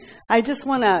I just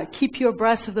want to keep you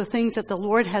abreast of the things that the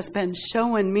Lord has been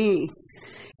showing me,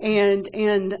 and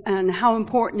how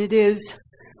important it is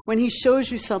when He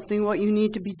shows you something, what you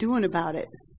need to be doing about it,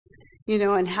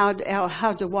 and how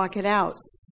to walk it out.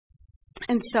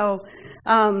 And so,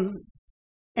 and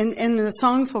the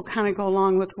songs will kind of go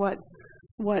along with what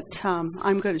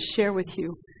I'm going to share with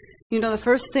you. The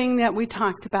first thing that we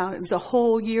talked about, it was a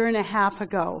whole year and a half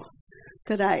ago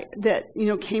that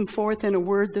came forth in a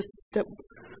word that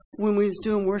when we was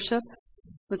doing worship,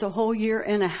 was a whole year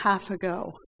and a half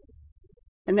ago.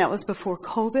 And that was before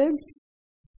COVID.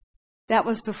 That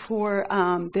was before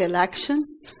the election.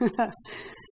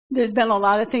 There's been a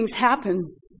lot of things happen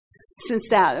since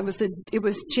that. It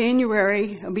was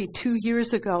January, it'll be 2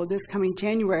 years ago, this coming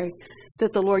January,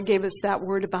 that the Lord gave us that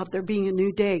word about there being a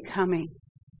new day coming.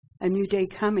 A new day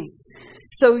coming.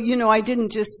 So, I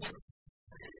didn't just,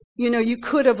 you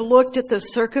could have looked at the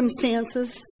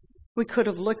circumstances. We could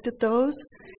have looked at those.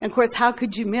 And of course, how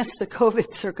could you miss the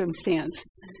COVID circumstance?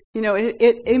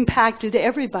 It impacted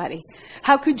everybody.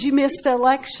 How could you miss the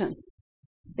election?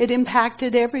 It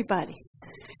impacted everybody.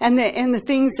 And the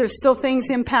things, there's still things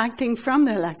impacting from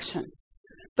the election.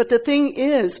 But the thing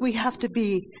is, we have to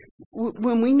be,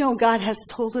 when we know God has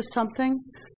told us something,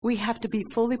 we have to be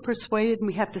fully persuaded, and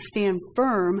we have to stand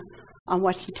firm on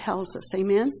what He tells us.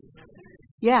 Amen?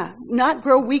 Yeah, not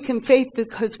grow weak in faith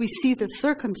because we see the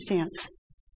circumstance.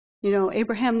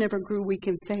 Abraham never grew weak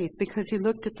in faith because he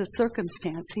looked at the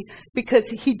circumstance. Because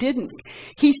he didn't.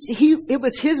 It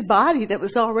was his body that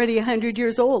was already 100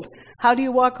 years old. How do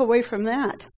you walk away from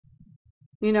that?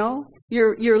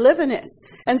 You're living it.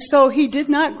 And so he did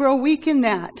not grow weak in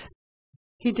that.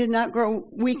 He did not grow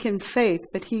weak in faith,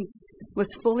 but he was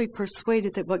fully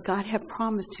persuaded that what God had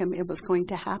promised him, it was going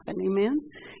to happen. Amen?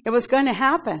 It was going to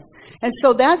happen. And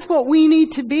so that's what we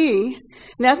need to be. And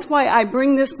that's why I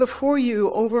bring this before you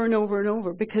over and over and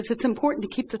over, because it's important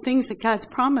to keep the things that God's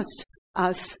promised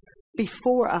us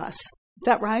before us. Is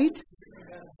that right?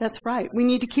 That's right. We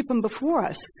need to keep them before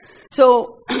us.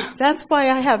 So that's why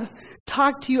I have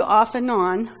talked to you off and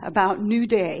on about new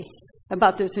day,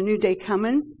 about there's a new day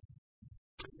coming.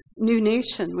 New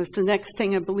nation was the next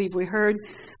thing I believe we heard.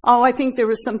 Oh, I think there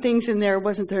was some things in there,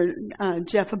 wasn't there,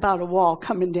 Jeff, about a wall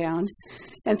coming down.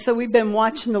 And so we've been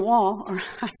watching the wall, or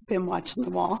I've been watching the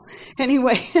wall.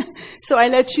 Anyway, so I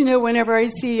let you know whenever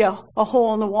I see a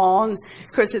hole in the wall. And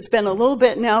of course, it's been a little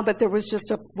bit now, but there was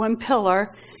just one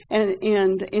pillar and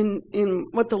in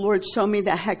what the Lord showed me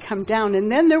that had come down. And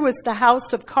then there was the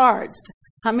house of cards.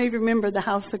 How many remember the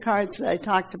house of cards that I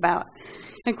talked about?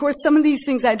 And of course, some of these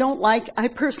things I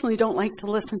personally don't like to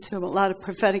listen to a lot of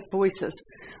prophetic voices.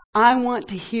 I want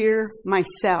to hear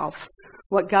myself,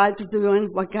 what God's doing,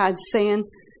 what God's saying,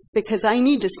 because I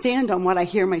need to stand on what I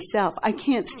hear myself. I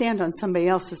can't stand on somebody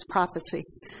else's prophecy.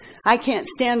 I can't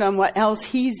stand on what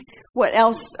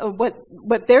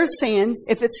they're saying.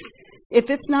 If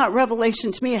it's not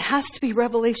revelation to me, it has to be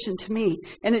revelation to me.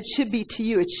 And it should be to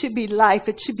you. It should be life.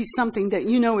 It should be something that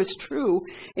is true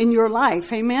in your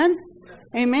life. Amen?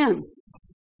 Amen.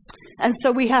 And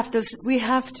so we have to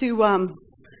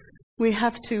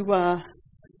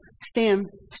stand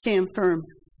firm.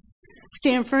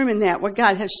 Stand firm in that, what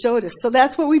God has showed us. So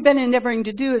that's what we've been endeavoring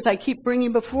to do, is I keep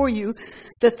bringing before you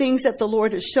the things that the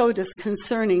Lord has showed us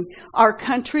concerning our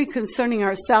country, concerning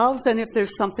ourselves, and if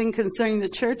there's something concerning the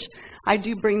church, I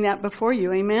do bring that before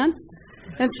you. Amen?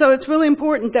 And so it's really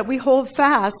important that we hold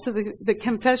fast to the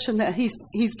confession that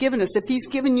He's given us. If He's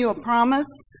given you a promise,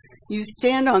 you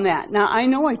stand on that. Now, I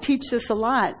know I teach this a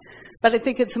lot, but I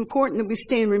think it's important that we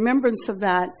stay in remembrance of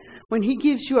that. When He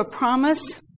gives you a promise,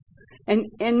 and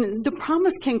the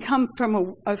promise can come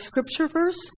from a scripture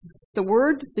verse, the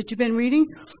word that you've been reading.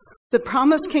 The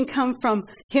promise can come from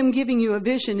Him giving you a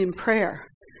vision in prayer.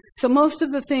 So most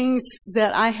of the things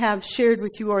that I have shared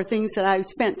with you are things that I've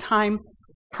spent time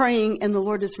praying, and the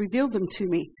Lord has revealed them to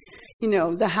me.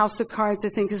 The house of cards, I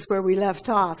think, is where we left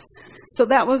off. So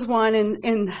that was one,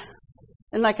 and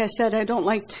like I said, I don't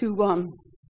like to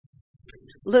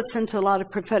listen to a lot of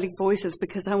prophetic voices,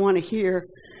 because I want to hear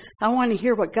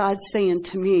what God's saying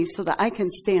to me, so that I can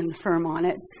stand firm on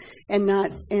it and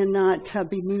not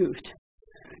be moved.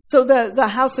 So the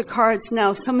house of cards.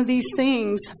 Now, some of these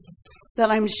things that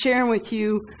I'm sharing with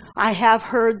you, I have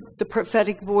heard the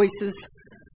prophetic voices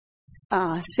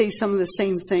say some of the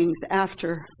same things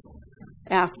after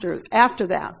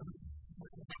that.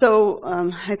 So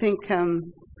I think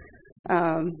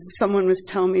someone was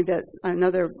telling me that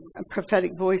another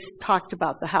prophetic voice talked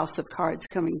about the house of cards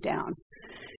coming down.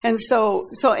 And so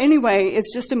anyway,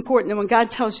 it's just important that when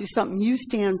God tells you something, you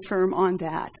stand firm on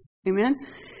that. Amen?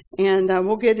 And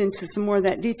we'll get into some more of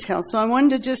that detail. So I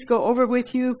wanted to just go over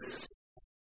with you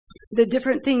the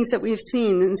different things that we've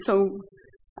seen. And so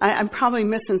I'm probably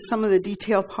missing some of the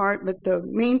detail part, but the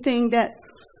main thing that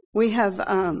we have,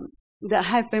 that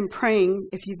I've been praying,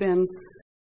 if you've been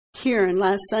here, and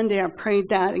last Sunday I prayed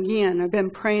that again. I've been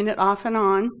praying it off and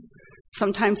on,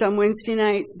 sometimes on Wednesday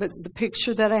night, but the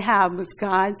picture that I have was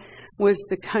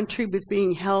the country was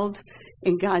being held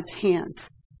in God's hands.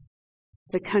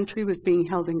 The country was being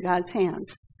held in God's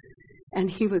hands, and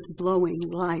he was blowing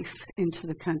life into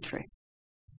the country.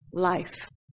 Life.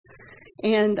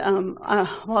 And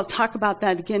I'll talk about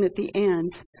that again at the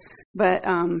end, but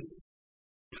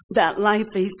that life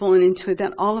that he's blowing into it,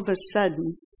 then all of a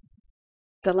sudden,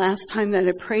 the last time that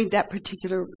I prayed that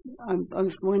particular, it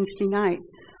was Wednesday night,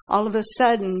 all of a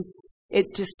sudden,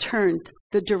 it just turned.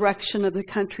 The direction of the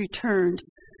country turned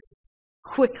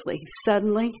quickly,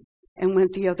 suddenly, and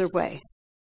went the other way.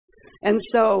 And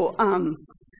so,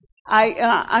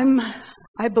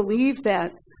 I believe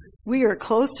that we are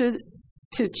closer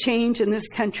to change in this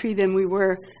country than we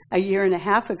were a year and a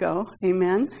half ago.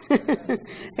 Amen.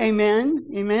 Amen.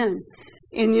 Amen.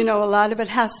 And a lot of it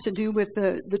has to do with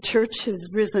the church has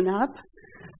risen up.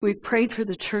 We prayed for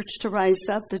the church to rise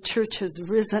up. The church has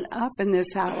risen up in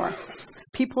this hour.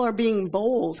 People are being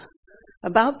bold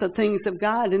about the things of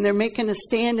God, and they're making a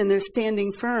stand, and they're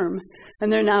standing firm,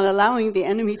 and they're not allowing the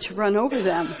enemy to run over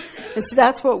them. And so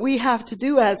that's what we have to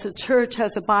do as a church,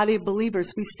 as a body of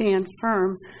believers. We stand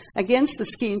firm against the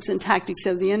schemes and tactics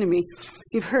of the enemy.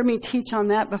 You've heard me teach on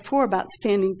that before about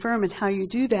standing firm and how you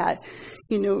do that.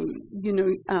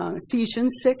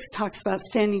 Ephesians 6 talks about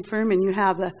standing firm, and you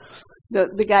have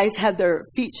the guys had their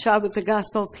feet shod with the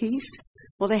gospel of peace.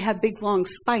 Well, they had big long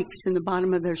spikes in the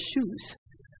bottom of their shoes.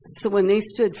 So when they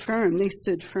stood firm, they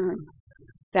stood firm.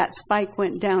 That spike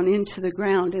went down into the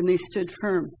ground, and they stood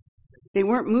firm. They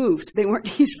weren't moved. They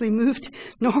weren't easily moved,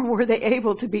 nor were they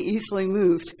able to be easily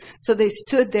moved. So they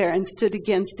stood there and stood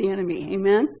against the enemy.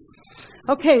 Amen?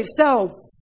 Okay, so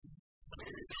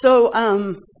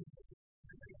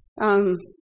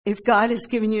if God has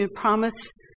given you a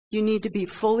promise, you need to be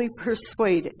fully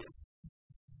persuaded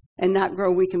and not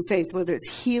grow weak in faith, whether it's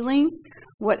healing,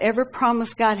 whatever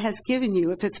promise God has given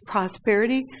you, if it's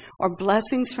prosperity or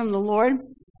blessings from the Lord,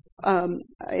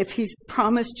 if he's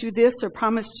promised you this or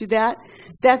promised you that,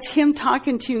 that's him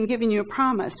talking to you and giving you a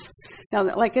promise. Now,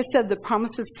 like I said, the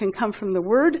promises can come from the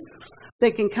Word.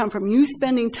 They can come from you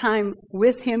spending time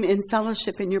with him in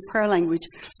fellowship in your prayer language,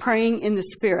 praying in the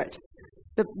Spirit.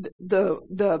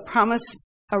 The promise,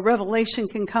 a revelation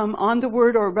can come on the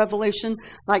Word, or a revelation,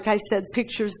 like I said,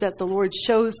 pictures that the Lord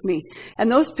shows me.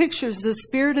 And those pictures, the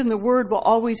Spirit and the Word will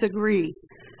always agree.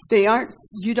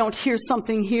 You don't hear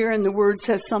something here and the Word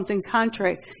says something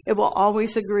contrary. It will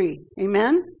always agree.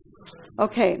 Amen?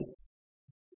 Okay.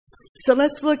 So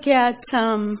let's look at,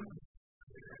 I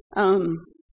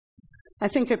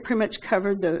think I pretty much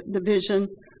covered the vision,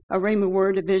 a rhema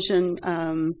word, a vision,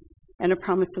 and a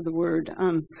promise of the Word.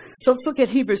 So let's look at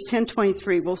Hebrews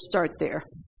 10:23. We'll start there.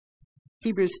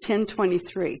 Hebrews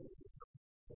 10:23.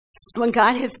 When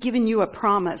God has given you a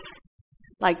promise,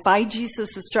 like by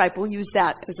Jesus' stripe, we'll use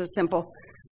that as a simple,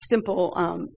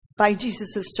 by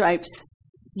Jesus' stripes,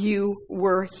 you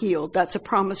were healed. That's a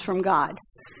promise from God.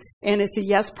 And it's a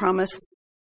yes promise.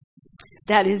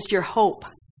 That is your hope.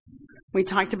 We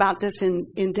talked about this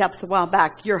in depth a while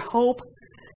back. Your hope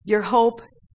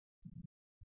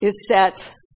is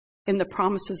set in the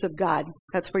promises of God.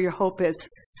 That's where your hope is.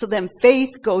 So then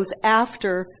faith goes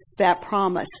after that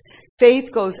promise.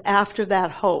 Faith goes after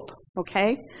that hope.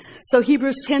 Okay? So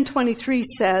Hebrews 10:23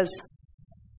 says,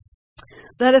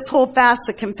 let us hold fast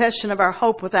the confession of our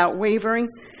hope without wavering,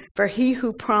 for he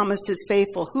who promised is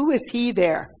faithful. Who is he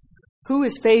there? Who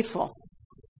is faithful?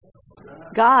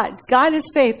 God. God is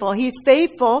faithful. He's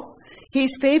faithful.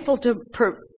 He's faithful to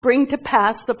bring to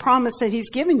pass the promise that he's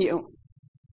given you.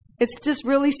 It's just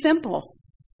really simple.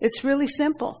 It's really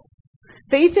simple.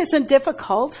 Faith isn't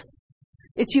difficult.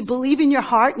 It's you believe in your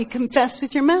heart and you confess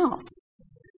with your mouth.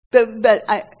 But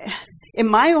in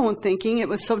my own thinking, it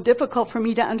was so difficult for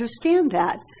me to understand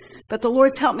that. But the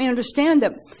Lord's helped me understand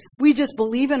that we just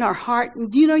believe in our heart.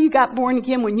 You got born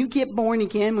again. When you get born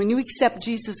again, when you accept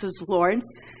Jesus as Lord,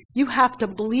 you have to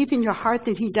believe in your heart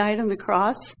that he died on the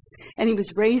cross and he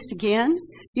was raised again.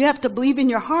 You have to believe in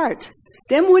your heart.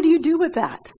 Then what do you do with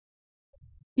that?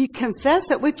 You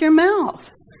confess it with your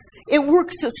mouth. It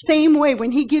works the same way.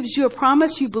 When he gives you a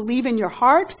promise, you believe in your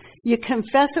heart, you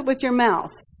confess it with your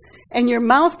mouth. And your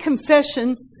mouth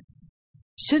confession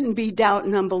shouldn't be doubt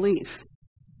and unbelief.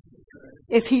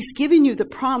 If he's giving you the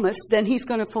promise, then he's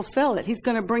going to fulfill it. He's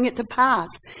going to bring it to pass.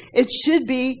 It should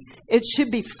be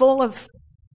full of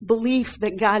belief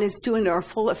that God is doing it, or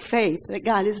full of faith that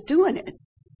God is doing it.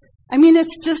 I mean,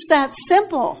 it's just that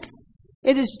simple.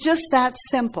 It is just that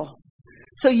simple.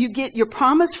 So you get your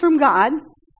promise from God,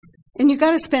 and you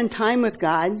got to spend time with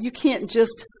God. You can't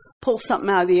just pull something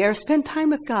out of the air. Spend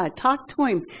time with God. Talk to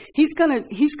him. He's going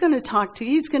to talk to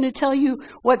you. He's going to tell you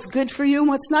what's good for you and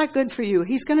what's not good for you.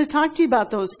 He's going to talk to you about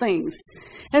those things.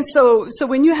 And so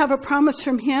when you have a promise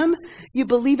from him, you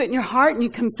believe it in your heart and you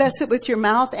confess it with your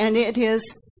mouth, and it is,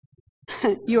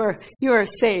 you are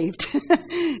saved.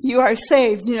 You are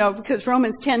saved, because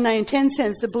Romans 10:9-10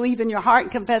 says to believe in your heart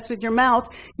and confess with your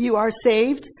mouth, you are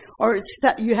saved, or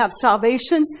you have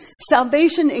salvation.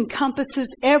 Salvation encompasses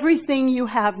everything you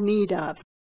have need of.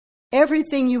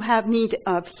 Everything you have need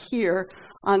of here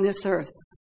on this earth.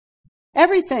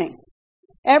 Everything.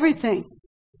 Everything.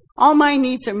 All my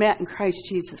needs are met in Christ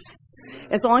Jesus.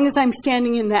 As long as I'm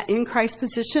standing in that in Christ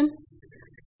position.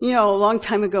 A long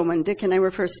time ago when Dick and I were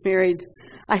first married,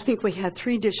 I think we had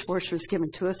 3 dishwashers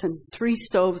given to us and 3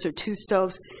 stoves or 2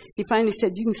 stoves. He finally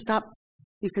said, you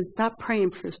can stop praying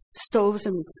for stoves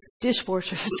and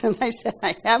dishwashers. And I said,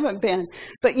 I haven't been.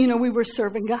 But, we were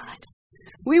serving God.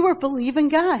 We were believing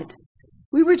God.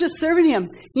 We were just serving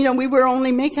him. We were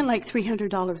only making like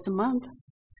 $300 a month.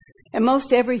 And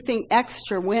most everything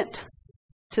extra went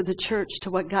to the church, to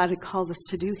what God had called us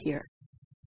to do here,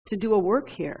 to do a work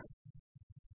here.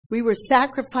 We were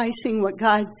sacrificing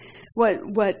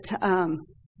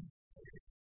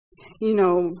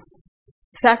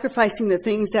sacrificing the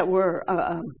things that were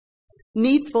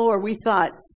needful, or we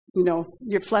thought,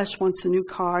 your flesh wants a new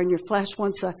car, and your flesh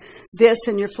wants this,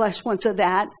 and your flesh wants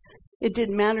that. It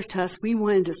didn't matter to us. We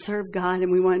wanted to serve God, and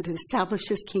we wanted to establish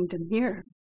his kingdom here.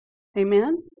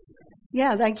 Amen?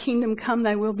 Yeah, thy kingdom come,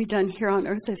 thy will be done here on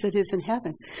earth as it is in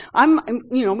heaven.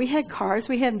 We had cars,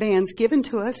 we had vans given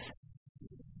to us.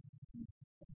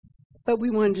 But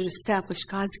we wanted to establish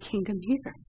God's kingdom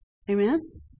here. Amen?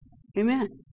 Amen.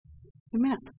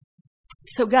 Amen.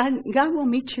 So God will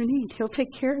meet your need. He'll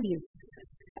take care of you.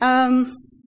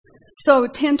 So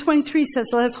 10:23 says,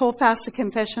 let us hold fast the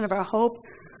confession of our hope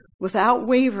without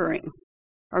wavering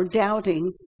or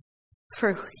doubting,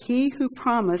 for he who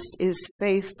promised is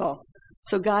faithful.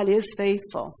 So God is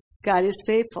faithful. God is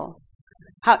faithful.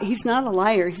 He's not a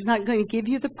liar. He's not going to give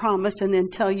you the promise and then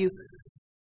tell you,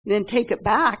 then take it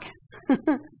back.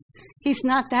 He's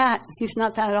not that. He's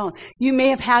not that at all. You may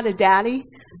have had a daddy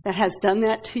that has done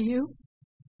that to you,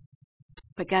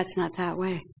 but God's not that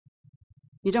way.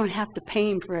 You don't have to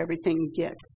pay him for everything you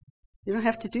get. You don't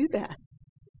have to do that.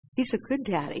 He's a good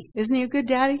daddy. Isn't he a good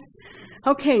daddy?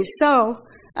 Okay, so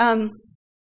I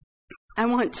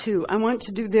want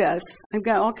to do this. I've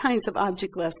got all kinds of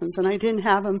object lessons, and I didn't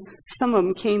have them. Some of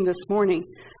them came this morning.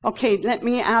 Okay, let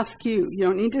me ask you. You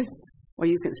don't need to. Well,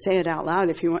 you can say it out loud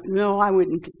if you want. No, I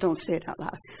wouldn't. Don't say it out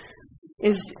loud.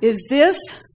 Is this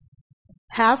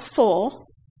half full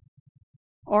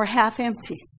or half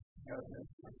empty?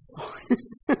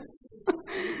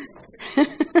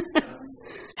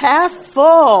 Half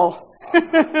full.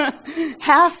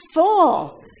 Half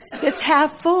full. It's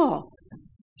half full.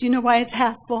 Do you know why it's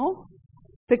half full?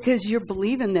 Because you're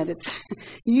believing that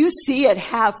you see it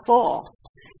half full.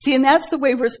 See, and that's the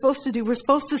way we're supposed to do. We're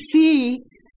supposed to see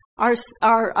our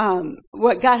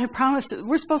what God had promised.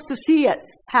 We're supposed to see it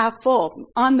half full,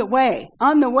 on the way.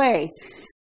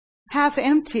 Half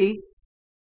empty,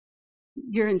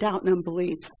 you're in doubt and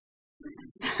unbelief.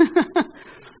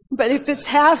 But if it's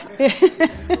half, I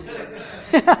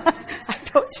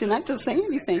told you not to say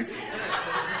anything.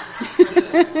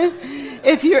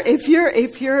 If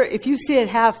you see it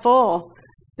half full,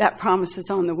 that promise is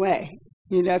on the way.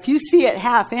 If you see it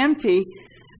half empty,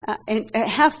 and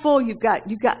half full, you've got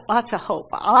lots of hope.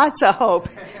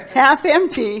 Half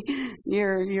empty,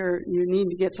 you need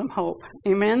to get some hope.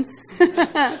 Amen.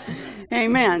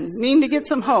 Amen. Need to get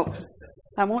some hope.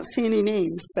 I won't see any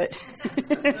names, but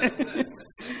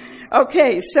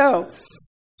okay. So,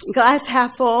 glass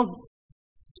half full,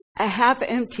 a half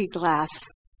empty glass,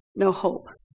 no hope.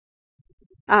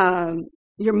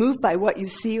 You're moved by what you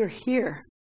see or hear.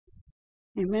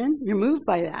 Amen. You're moved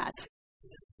by that.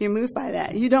 You're moved by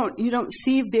that. You don't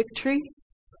see victory.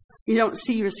 You don't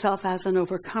see yourself as an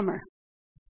overcomer.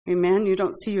 Amen. You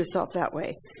don't see yourself that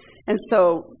way. And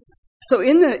so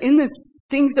in the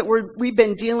things that we've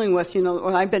been dealing with,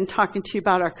 when I've been talking to you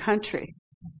about our country,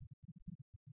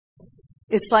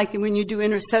 it's like when you do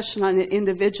intercession on an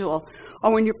individual,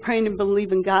 or when you're praying and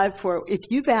believing God for, if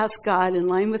you've asked God in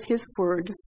line with his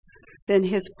word, then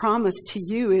his promise to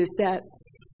you is that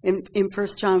in 1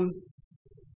 John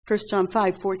 1 John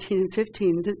 5:14 and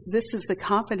 15. This is the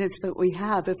confidence that we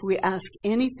have. If we ask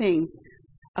anything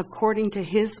according to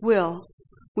his will,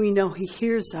 we know he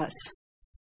hears us.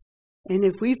 And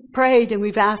if we've prayed and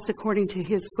we've asked according to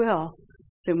his will,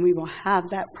 then we will have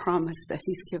that promise that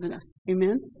he's given us.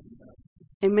 Amen?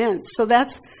 Amen. So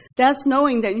that's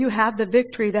knowing that you have the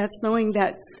victory. That's knowing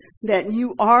that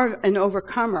you are an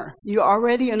overcomer. You're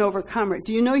already an overcomer.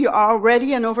 Do you know you're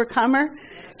already an overcomer?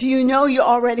 Do you know you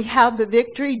already have the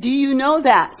victory? Do you know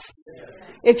that?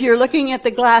 If you're looking at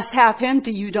the glass half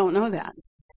empty, you don't know that.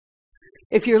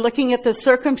 If you're looking at the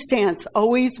circumstance,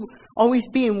 always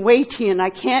being weighty and I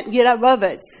can't get above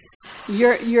it,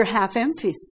 you're half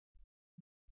empty.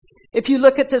 If you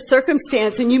look at the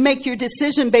circumstance and you make your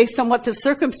decision based on what the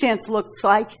circumstance looks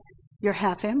like, you're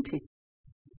half empty.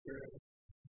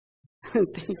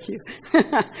 Thank you.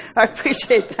 I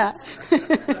appreciate that.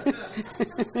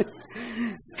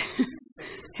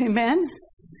 Amen.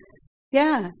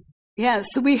 Yeah. Yeah.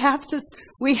 So we have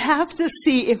to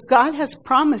see if God has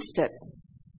promised it.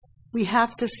 We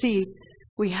have to see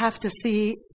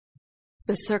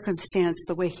the circumstance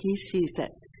the way he sees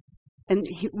it. And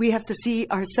we have to see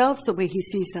ourselves the way he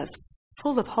sees us.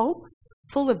 Full of hope,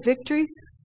 full of victory,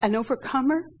 an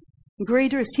overcomer.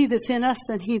 Greater is he that's in us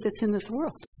than he that's in this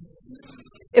world.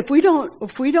 If we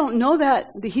don't know that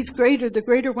he's greater, the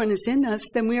greater one is in us,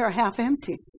 then we are half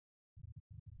empty.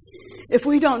 If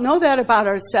we don't know that about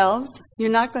ourselves, you're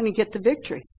not going to get the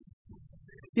victory.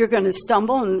 You're going to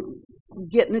stumble and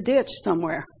get in the ditch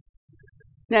somewhere.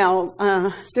 Now,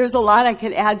 there's a lot I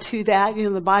could add to that. You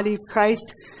know, the body of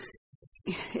Christ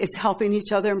is helping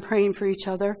each other and praying for each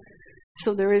other.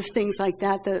 So there is things like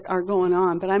that are going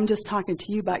on. But I'm just talking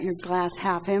to you about your glass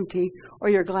half empty or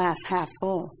your glass half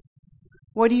full.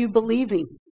 What are you believing?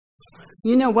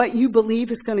 You know what you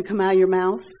believe is going to come out of your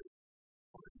mouth?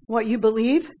 What you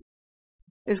believe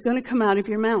is going to come out of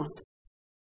your mouth.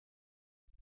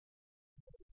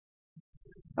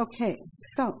 Okay,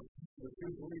 so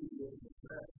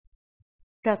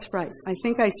that's right. I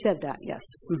think I said that, yes.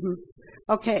 Mm-hmm.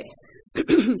 Okay,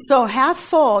 so half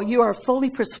full, you are fully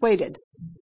persuaded.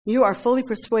 You are fully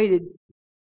persuaded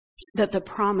that the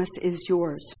promise is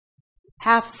yours.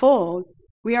 Half full,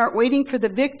 we aren't waiting for the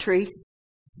victory.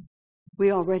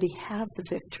 We already have the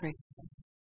victory.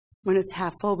 When it's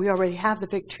half full, we already have the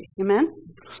victory. Amen?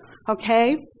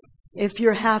 Okay, if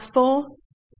you're half full,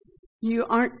 you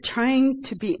aren't trying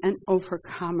to be an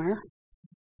overcomer.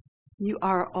 You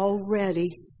are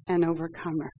already an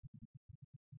overcomer.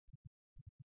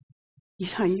 You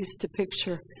know, I used to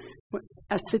picture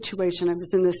a situation. I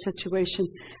was in this situation,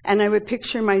 and I would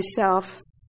picture myself,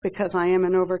 because I am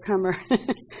an overcomer.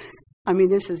 I mean,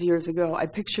 this is years ago. I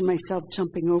pictured myself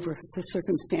jumping over the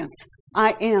circumstance.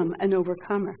 I am an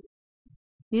overcomer.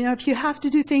 You know, if you have to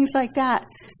do things like that,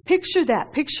 picture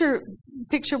that. Picture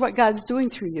what God's doing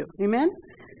through you. Amen?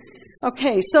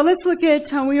 Okay, so let's look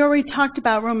at, we already talked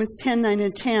about Romans 10, 9,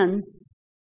 and 10.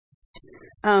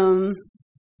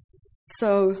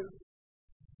 So,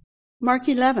 Mark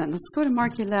 11. Let's go to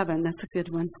Mark 11. That's a good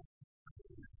one.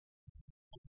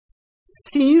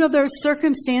 See, you know, there's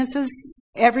circumstances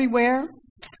everywhere.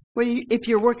 If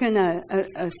you're working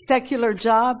a secular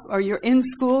job or you're in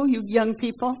school, you young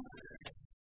people,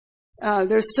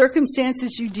 there's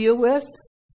circumstances you deal with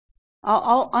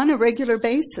on a regular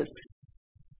basis.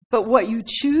 But what you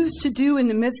choose to do in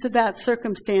the midst of that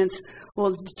circumstance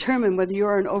will determine whether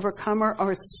you're an overcomer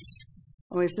or,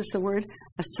 is this a word?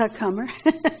 A succumber?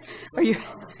 Are you?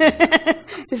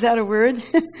 Is that a word?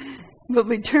 Will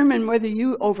determine whether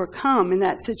you overcome in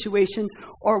that situation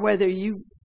or whether you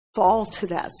fall to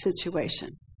that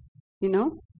situation. You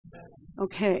know?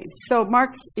 Okay, so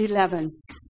Mark 11.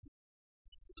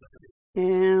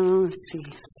 And let's see.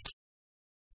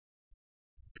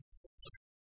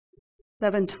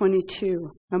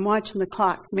 11:22. I'm watching the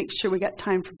clock. Make sure we got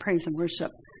time for praise and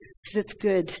worship. Because it's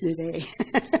good today.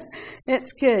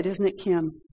 It's good, isn't it,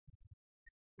 Kim?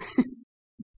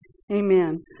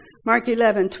 Amen. Mark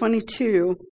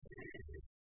 11:22.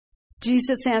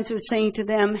 Jesus answered, saying to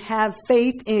them, have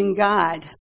faith in God.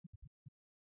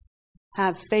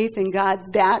 Have faith in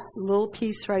God. That little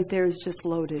piece right there is just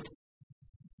loaded.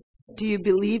 Do you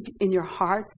believe in your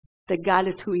heart that God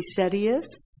is who he said he is?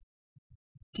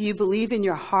 Do you believe in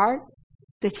your heart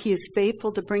that he is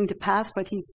faithful to bring to pass what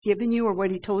he's given you or what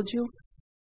he told you?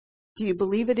 Do you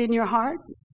believe it in your heart?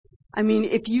 I mean,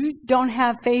 if you don't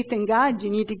have faith in God, you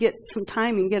need to get some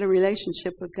time and get a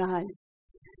relationship with God.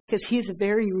 Because he's a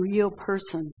very real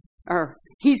person. Or,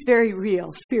 he's very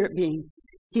real, spirit being.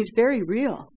 He's very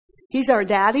real. He's our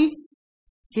daddy.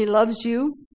 He loves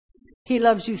you. He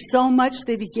loves you so much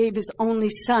that he gave his only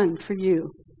son for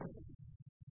you.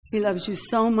 He loves you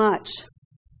so much.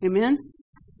 Amen?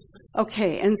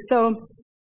 Okay, and so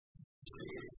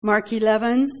Mark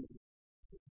 11,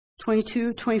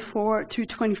 22, 24 through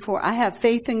 24. I have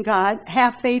faith in God.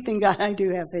 Have faith in God. I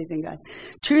do have faith in God.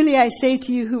 Truly I say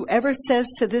to you, whoever says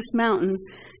to this mountain,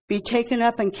 be taken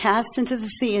up and cast into the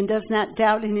sea, and does not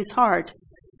doubt in his heart,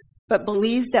 but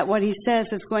believes that what he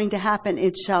says is going to happen,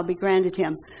 it shall be granted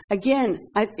him. Again,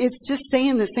 it's just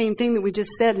saying the same thing that we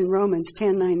just said in Romans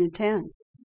 10, 9, and 10.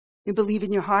 You believe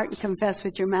in your heart and confess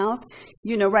with your mouth.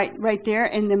 You know, right there.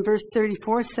 And then verse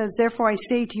 34 says, therefore I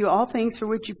say to you, all things for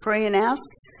which you pray and ask,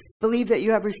 believe that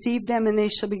you have received them and they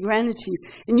shall be granted to you.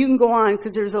 And you can go on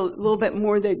because there's a little bit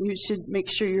more that you should make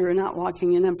sure you're not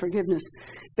walking in unforgiveness.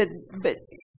 But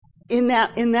in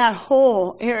that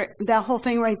whole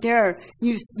thing right there,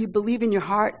 you believe in your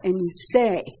heart and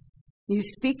you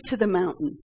speak to the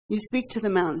mountain. You speak to the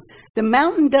mountain. The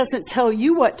mountain doesn't tell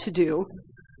you what to do.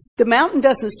 The mountain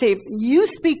doesn't say, you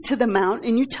speak to the mountain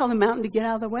and you tell the mountain to get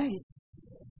out of the way.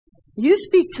 You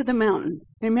speak to the mountain.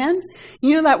 Amen?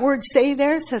 You know that word say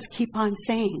there says keep on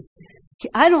saying.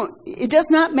 It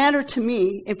does not matter to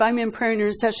me if I'm in prayer and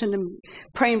intercession and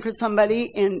praying for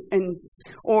somebody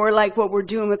or like what we're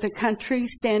doing with the country,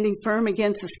 standing firm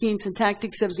against the schemes and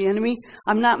tactics of the enemy.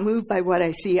 I'm not moved by what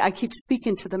I see. I keep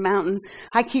speaking to the mountain.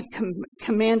 I keep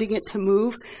commanding it to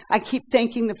move. I keep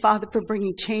thanking the Father for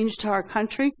bringing change to our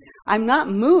country. I'm not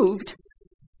moved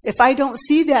if I don't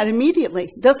see that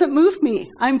immediately. It doesn't move me.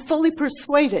 I'm fully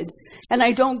persuaded, and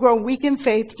I don't grow weak in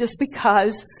faith just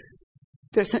because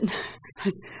there's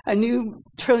a new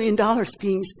 $1 trillion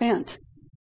being spent.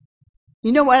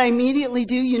 You know what I immediately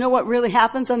do? You know what really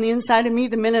happens on the inside of me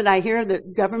the minute I hear the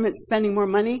government's spending more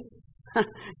money?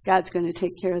 God's going to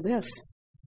take care of this.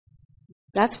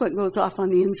 That's what goes off on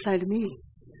the inside of me.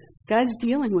 God's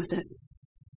dealing with it.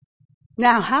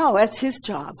 Now how? That's his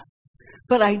job.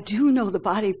 But I do know the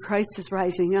body of Christ is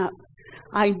rising up.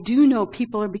 I do know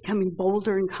people are becoming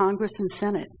bolder in Congress and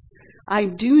Senate. I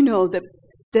do know that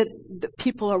the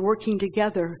people are working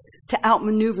together to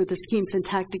outmaneuver the schemes and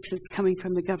tactics that's coming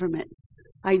from the government.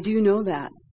 I do know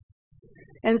that.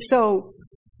 And so,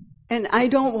 and I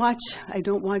don't watch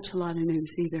a lot of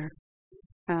news either.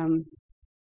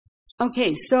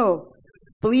 Okay, so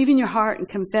believe in your heart and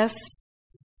confess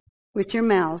with your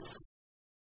mouth,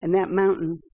 and that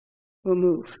mountain will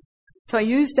move. So I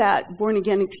used that born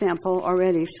again example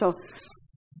already. So,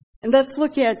 and let's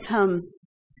look at,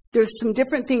 there's some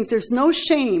different things. There's no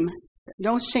shame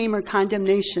or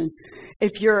condemnation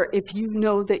if you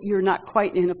know that you're not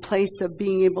quite in a place of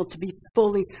being able to be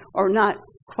fully or not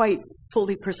quite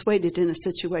fully persuaded in a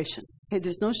situation. Okay,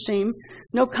 there's no shame,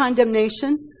 no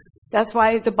condemnation. That's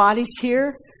why the body's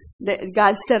here.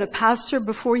 God set a pastor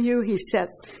before you. He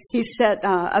set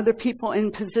other people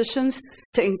in positions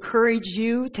to encourage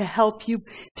you, to help you,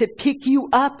 to pick you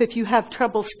up if you have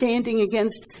trouble standing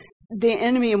against the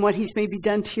enemy and what he's maybe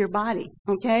done to your body.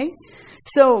 Okay?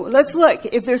 So let's look.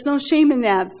 If there's no shame in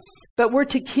that, but we're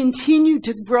to continue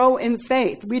to grow in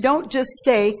faith. We don't just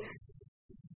say,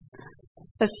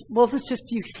 let's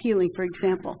just use healing, for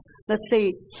example. Let's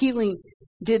say healing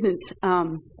didn't,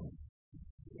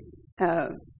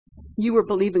 you were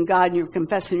believing God and you were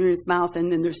confessing in your mouth and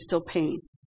then there's still pain.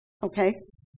 Okay?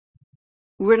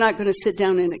 We're not going to sit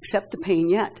down and accept the pain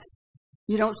yet.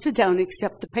 You don't sit down and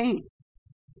accept the pain.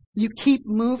 You keep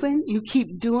moving. You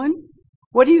keep doing.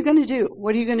 What are you going to do?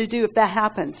 What are you going to do if that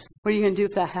happens? What are you going to do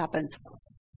if that happens?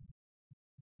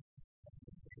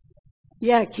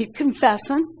 Yeah, keep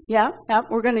confessing. Yeah,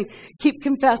 we're going to keep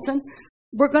confessing.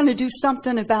 We're going to do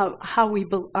something about how we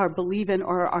are believing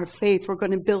or our faith. We're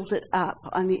going to build it up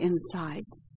on the inside.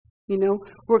 You know,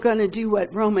 we're going to do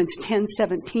what Romans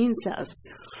 10:17 says.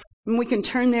 And we can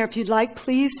turn there if you'd like,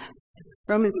 please.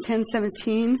 Romans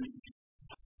 10:17.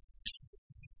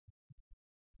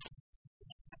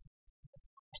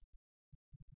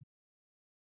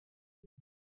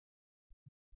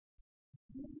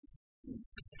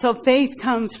 So faith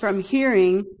comes from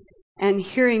hearing, and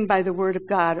hearing by the word of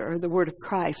God or the word of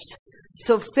Christ.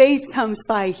 So faith comes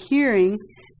by hearing,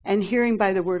 and hearing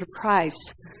by the word of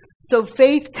Christ. So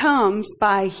faith comes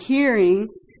by hearing,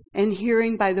 and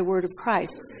hearing by the word of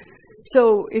Christ.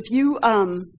 So if you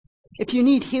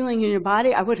need healing in your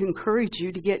body, I would encourage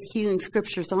you to get healing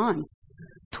scriptures on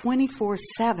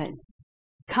 24/7.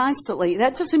 Constantly.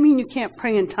 That doesn't mean you can't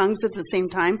pray in tongues at the same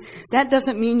time. That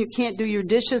doesn't mean you can't do your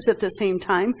dishes at the same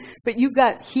time. But you've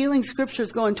got healing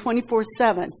scriptures going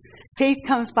 24/7. Faith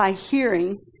comes by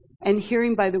hearing, and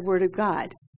hearing by the word of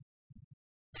God.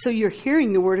 So you're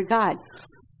hearing the word of God.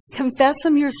 Confess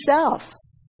them yourself.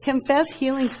 Confess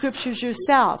healing scriptures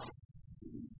yourself.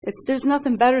 There's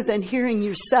nothing better than hearing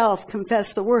yourself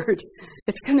confess the word.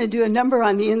 It's going to do a number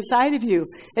on the inside of you.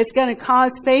 It's going to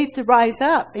cause faith to rise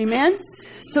up. Amen?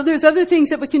 So there's other things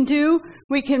that we can do.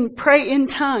 We can pray in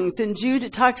tongues. In Jude,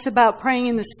 it talks about praying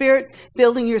in the Spirit,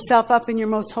 building yourself up in your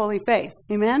most holy faith.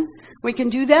 Amen? We can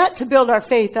do that to build our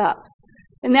faith up.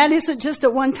 And that isn't just a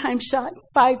one-time shot,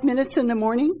 5 minutes in the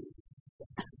morning.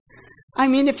 I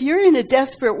mean, if you're in a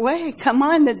desperate way, come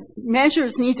on, the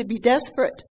measures need to be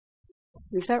desperate.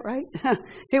 Is that right?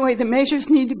 Anyway, the measures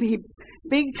need to be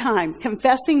big time.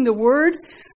 Confessing the word,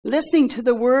 listening to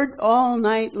the word all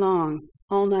night long.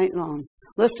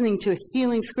 Listening to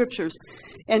healing scriptures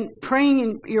and praying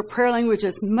in your prayer language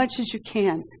as much as you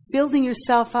can. Building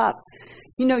yourself up.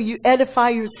 You know, you edify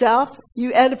yourself.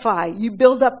 You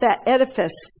build up that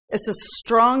edifice. It's a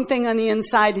strong thing on the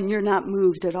inside, and you're not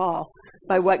moved at all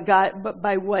by what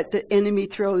the enemy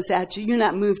throws at you. You're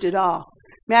not moved at all.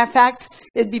 Matter of fact,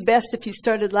 it'd be best if you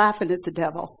started laughing at the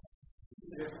devil.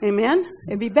 Amen?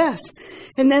 It'd be best.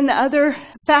 And then the other,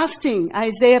 fasting,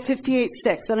 Isaiah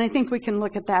 58:6. And I think we can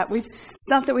look at that. It's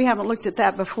not that we haven't looked at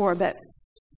that before, but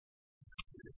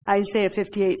Isaiah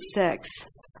 58:6.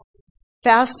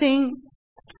 Fasting,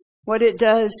 what it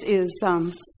does is,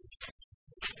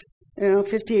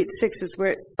 58:6 is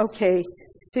where,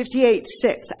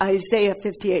 58:6, Isaiah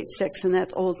 58:6, and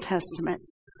that's Old Testament.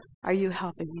 Are you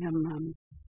helping him,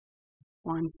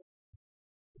 Juan?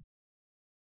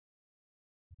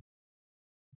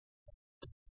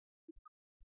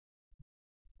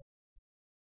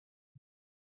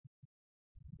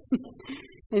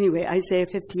 Anyway, Isaiah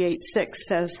 58:6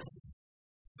 says,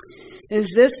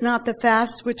 "Is this not the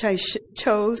fast which I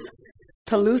chose,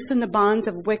 to loosen the bonds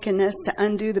of wickedness, to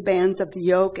undo the bands of the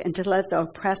yoke, and to let the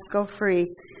oppressed go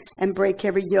free, and break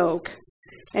every yoke?"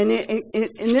 And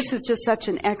and this is just such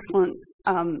an excellent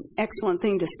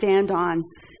thing to stand on.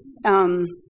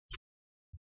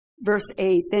 Verse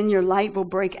 8, "Then your light will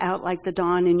break out like the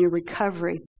dawn, and your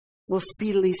recovery will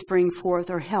speedily spring forth."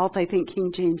 Or health, I think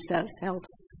King James says. Health.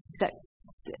 Is that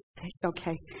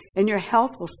okay? "And your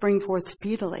health will spring forth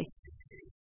speedily."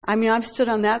 I mean, I've stood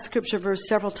on that scripture verse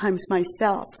several times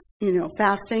myself,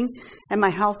 fasting, and my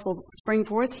health will spring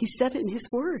forth. He said it in his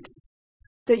word,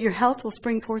 that your health will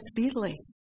spring forth speedily.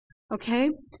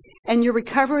 Okay? "And your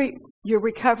recovery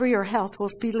or health will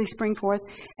speedily spring forth,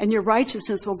 and your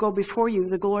righteousness will go before you.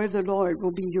 The glory of the Lord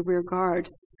will be your rear guard."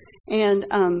 And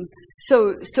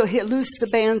so he loosed the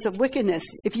bands of wickedness.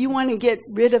 If you want to get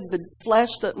rid of the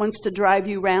flesh that wants to drive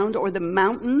you around, or the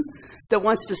mountain that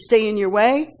wants to stay in your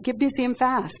way, get busy and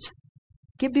fast.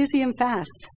 Get busy and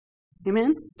fast.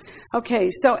 Amen? Okay,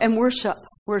 and worship.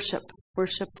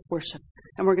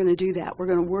 And we're going to do that. We're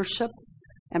going to worship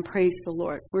and praise the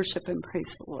Lord. Worship and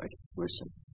praise the Lord.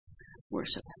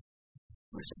 Worship.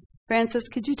 Francis,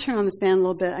 could you turn on the fan a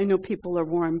little bit? I know people are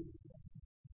warm.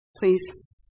 Please.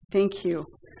 Thank you.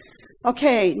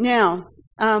 Okay, now,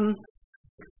 the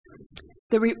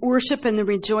worship and the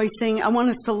rejoicing. I want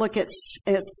us to look at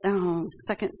I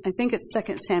think it's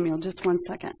 2 Samuel. Just 1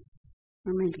 second.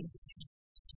 Or maybe.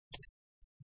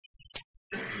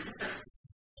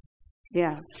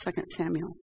 Yeah, 2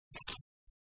 Samuel.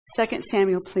 2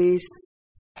 Samuel, please.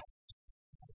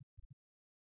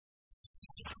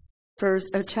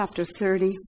 Chapter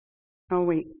 30. Oh,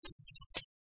 wait.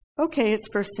 Okay, it's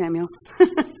 1 Samuel.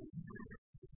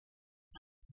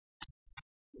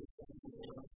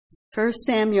 1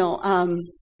 Samuel,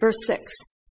 verse 6.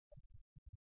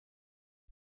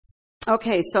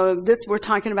 Okay, so we're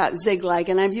talking about Ziklag,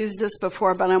 and I've used this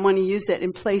before, but I want to use it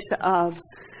in place of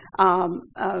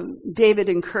David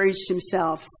encouraged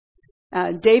himself.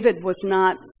 David was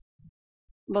not,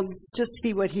 just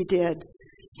see what he did.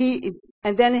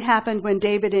 And then it happened when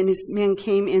David and his men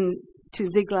came in to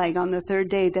Ziklag on the third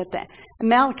day, that the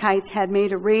Amalekites had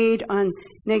made a raid on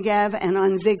Negev and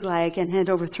on Ziklag, and had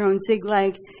overthrown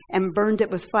Ziklag and burned it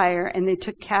with fire. And they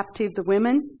took captive the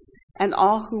women and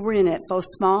all who were in it, both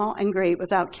small and great,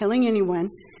 without killing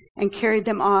anyone, and carried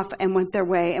them off and went their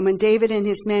way. And when David and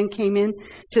his men came in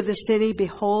to the city,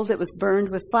 behold, it was burned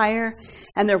with fire,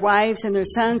 and their wives and their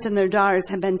sons and their daughters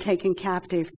had been taken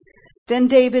captive. Then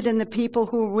David and the people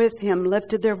who were with him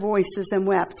lifted their voices and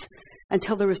wept,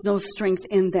 until there was no strength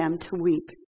in them to weep.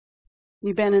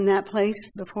 You been in that place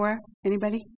before?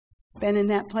 Anybody been in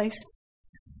that place?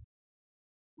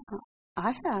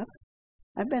 I have.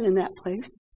 I've been in that place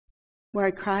where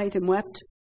I cried and wept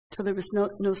till there was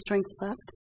no strength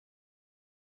left.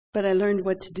 But I learned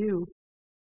what to do.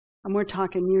 And we're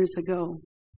talking years ago.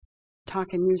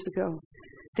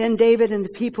 Then David and the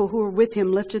people who were with him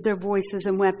lifted their voices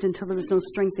and wept until there was no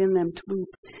strength in them to weep.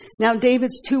 Now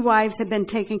David's 2 wives had been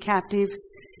taken captive,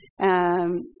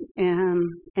 and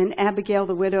Abigail,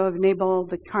 the widow of Nabal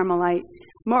the Carmelite.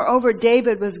 Moreover,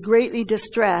 David was greatly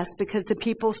distressed because the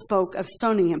people spoke of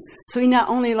stoning him. So he not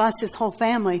only lost his whole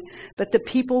family, but the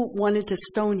people wanted to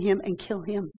stone him and kill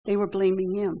him. They were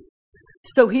blaming him.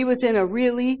 So he was in a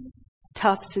really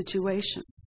tough situation.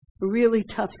 A really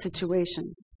tough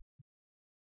situation.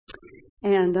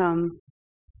 And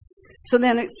so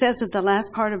then it says at the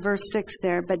last part of verse 6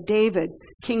 there, but David,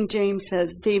 King James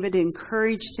says, David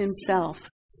encouraged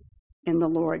himself in the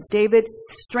Lord. David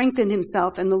strengthened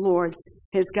himself in the Lord,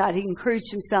 his God. He encouraged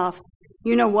himself.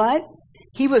 You know what?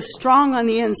 He was strong on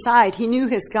the inside. He knew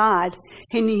his God,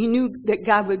 and he knew that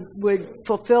God would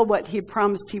fulfill what he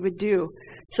promised he would do.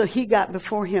 So he got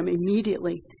before him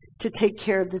immediately to take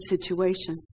care of the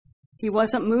situation. He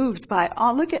wasn't moved by,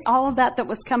 oh, look at all of that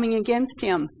was coming against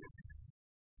him.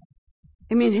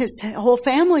 I mean, his whole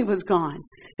family was gone.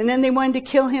 And then they wanted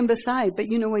to kill him beside. But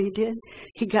you know what he did?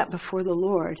 He got before the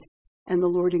Lord. And the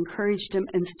Lord encouraged him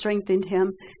and strengthened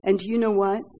him. And you know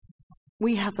what?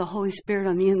 We have the Holy Spirit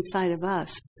on the inside of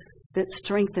us that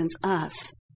strengthens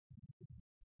us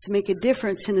to make a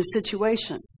difference in a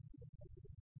situation.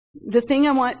 The thing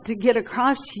I want to get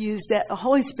across to you is that the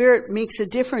Holy Spirit makes a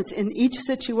difference in each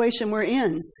situation we're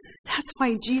in. That's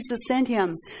why Jesus sent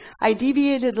him. I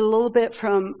deviated a little bit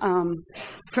from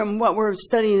what we're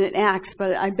studying in Acts,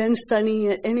 but I've been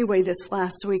studying it anyway this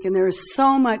last week, and there is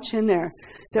so much in there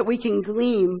that we can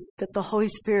glean that the Holy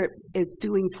Spirit is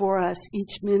doing for us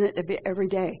each minute of every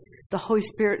day. The Holy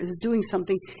Spirit is doing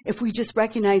something if we just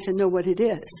recognize and know what it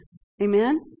is.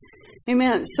 Amen?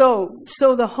 Amen. So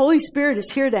the Holy Spirit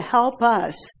is here to help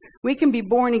us. We can be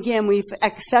born again. We've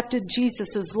accepted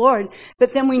Jesus as Lord,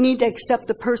 but then we need to accept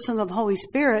the person of the Holy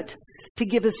Spirit to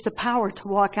give us the power to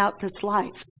walk out this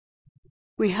life.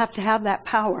 We have to have that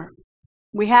power.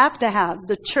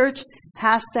 The church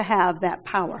has to have that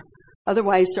power.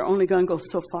 Otherwise, they're only going to go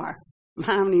so far.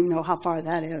 I don't even know how far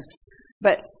that is.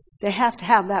 But they have to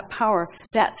have that power,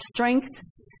 that strength,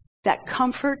 that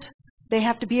comfort. They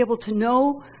have to be able to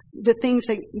know the things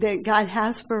that God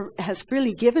has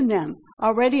freely given them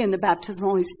already in the baptism of the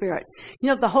Holy Spirit. You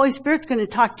know, the Holy Spirit's going to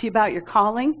talk to you about your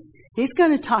calling. He's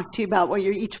going to talk to you about what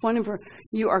each one of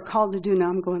you are called to do. Now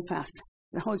I'm going fast.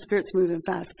 The Holy Spirit's moving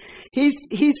fast. He's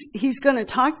going to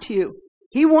talk to you.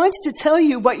 He wants to tell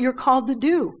you what you're called to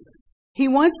do. He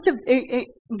wants to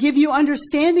give you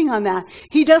understanding on that.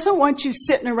 He doesn't want you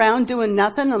sitting around doing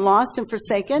nothing and lost and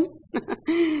forsaken.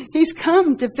 He's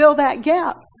come to fill that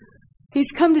gap. He's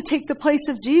come to take the place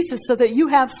of Jesus so that you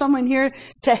have someone here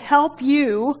to help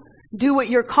you do what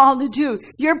you're called to do.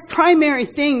 Your primary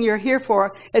thing you're here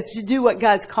for is to do what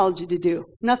God's called you to do.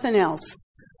 Nothing else.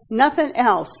 Nothing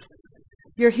else.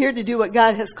 You're here to do what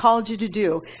God has called you to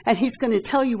do. And He's going to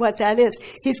tell you what that is.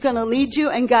 He's going to lead you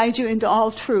and guide you into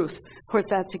all truth. Of course,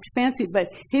 that's expansive,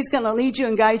 but He's going to lead you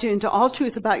and guide you into all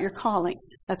truth about your calling.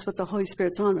 That's what the Holy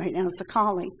Spirit's on right now. It's a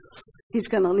calling. He's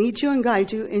going to lead you and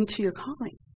guide you into your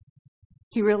calling.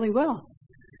 He really will.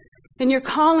 And your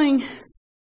calling,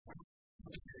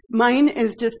 mine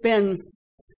has just been,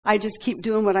 I just keep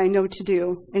doing what I know to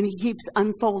do. And He keeps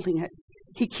unfolding it.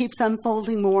 He keeps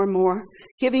unfolding more and more,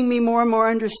 giving me more and more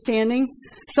understanding.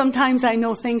 Sometimes I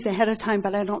know things ahead of time,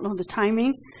 but I don't know the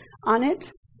timing on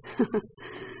it.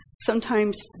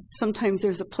 Sometimes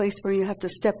there's a place where you have to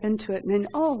step into it and then,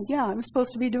 oh yeah, I'm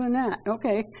supposed to be doing that.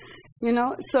 Okay. You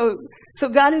know, so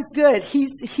God is good.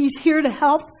 He's here to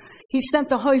help. He sent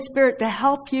the Holy Spirit to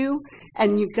help you,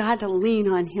 and you got to lean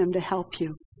on Him to help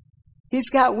you. He's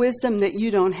got wisdom that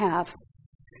you don't have.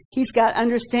 He's got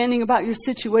understanding about your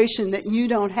situation that you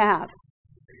don't have.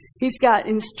 He's got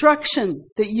instruction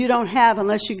that you don't have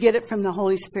unless you get it from the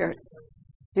Holy Spirit.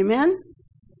 Amen?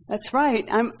 That's right.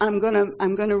 I'm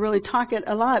gonna really talk it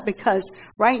a lot because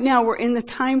right now we're in the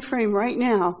time frame right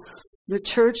now. The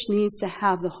church needs to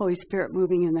have the Holy Spirit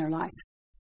moving in their life.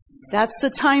 That's the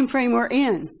time frame we're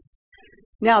in.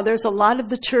 Now, there's a lot of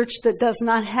the church that does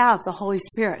not have the Holy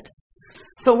Spirit.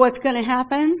 So what's going to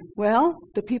happen? Well,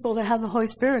 the people that have the Holy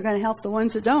Spirit are going to help the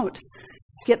ones that don't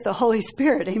get the Holy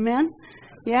Spirit. Amen?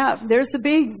 Yeah, there's a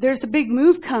big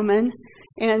move coming,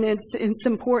 and it's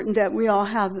important that we all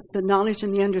have the knowledge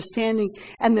and the understanding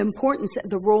and the importance,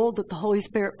 the role that the Holy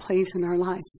Spirit plays in our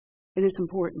life. It is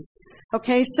important.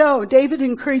 Okay, so David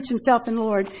encouraged himself in the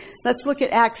Lord. Let's look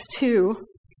at Acts 2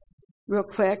 real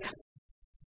quick.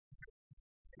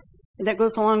 That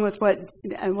goes along with what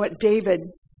David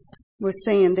was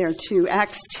saying there too.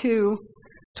 Acts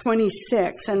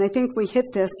 2:26. And I think we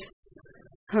hit this,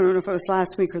 I don't know if it was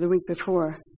last week or the week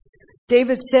before.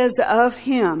 David says of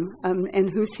him, and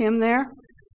who's him there?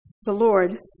 The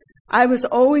Lord. I was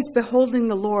always beholding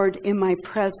the Lord in my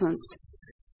presence,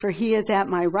 for he is at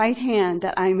my right hand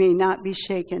that I may not be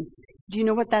shaken. Do you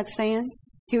know what that's saying?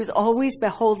 He was always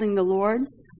beholding the Lord.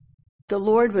 The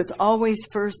Lord was always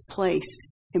first place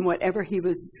in whatever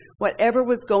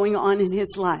was going on in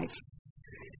his life.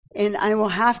 And I will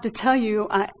have to tell you,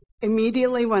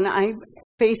 immediately when I'm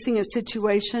facing a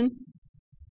situation,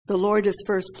 the Lord is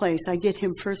first place. I get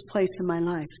him first place in my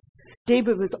life.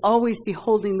 David was always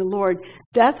beholding the Lord.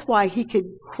 That's why he could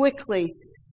quickly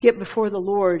get before the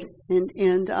Lord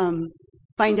and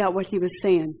find out what he was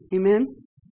saying. Amen?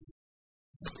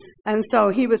 And so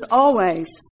he was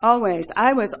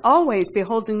I was always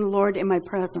beholding the Lord in my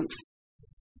presence,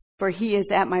 for he is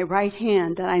at my right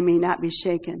hand that I may not be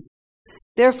shaken.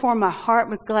 Therefore my heart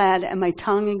was glad and my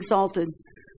tongue exalted.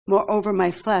 Moreover,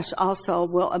 my flesh also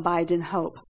will abide in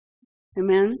hope.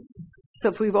 Amen? So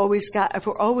if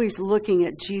we're always looking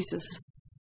at Jesus,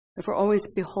 if we're always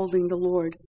beholding the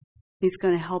Lord, he's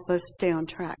going to help us stay on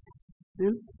track.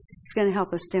 Amen? He's going to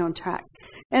help us stay on track.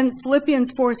 And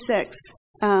Philippians 4:6,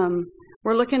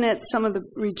 we're looking at some of the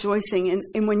rejoicing.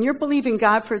 And when you're believing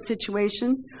God for a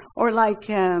situation, or like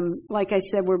I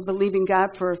said, we're believing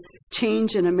God for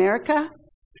change in America,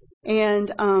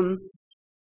 and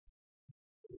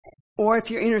or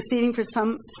if you're interceding for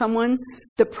someone,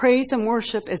 the praise and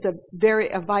worship is a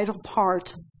vital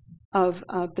part of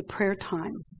the prayer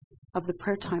time,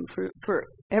 for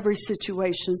every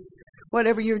situation.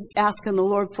 Whatever you're asking the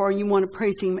Lord for, you want to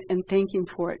praise him and thank him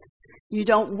for it. You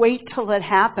don't wait till it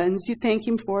happens. You thank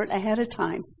him for it ahead of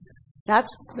time. That's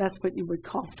what you would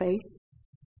call faith.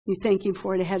 You thank him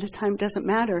for it ahead of time. It doesn't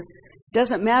matter. It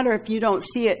doesn't matter if you don't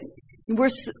see it.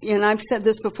 And I've said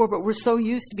this before, but we're so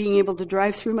used to being able to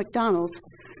drive through McDonald's.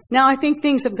 Now I think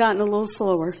things have gotten a little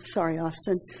slower. Sorry,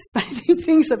 Austin. I think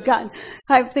things have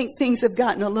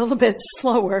gotten a little bit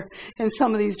slower in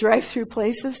some of these drive-through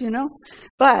places,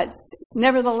 But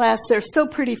nevertheless, they're still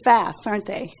pretty fast, aren't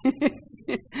they?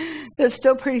 They're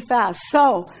still pretty fast.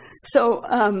 So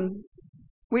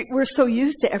we're so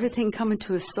used to everything coming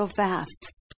to us so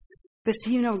fast. But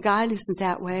see, God isn't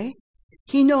that way.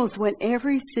 He knows when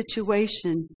every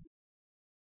situation,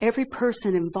 every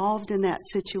person involved in that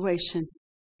situation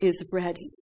is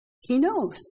ready. He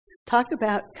knows. Talk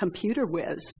about computer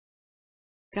whiz.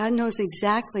 God knows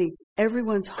exactly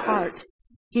everyone's heart.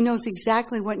 He knows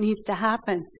exactly what needs to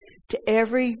happen to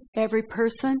every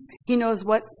person. He knows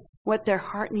what their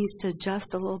heart needs to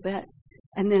adjust a little bit.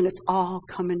 And then it's all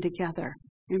coming together.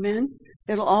 Amen?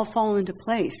 It'll all fall into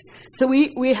place. So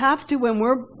we have to, when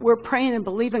we're praying and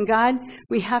believing God,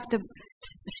 we have to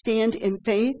stand in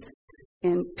faith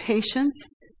and patience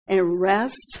and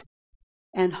rest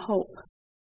and hope.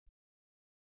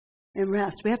 And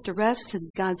rest. We have to rest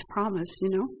in God's promise,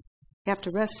 You have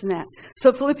to rest in that.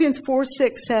 So Philippians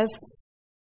 4:6 says,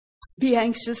 be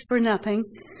anxious for nothing,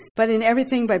 but in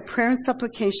everything by prayer and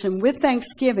supplication with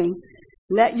thanksgiving,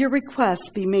 let your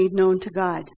requests be made known to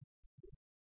God.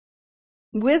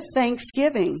 With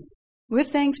thanksgiving,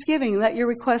 let your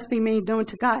requests be made known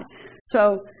to God.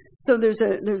 So there's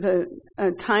a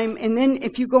time, and then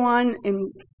if you go on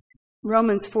in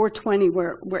Romans 4:20,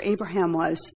 where Abraham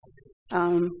was,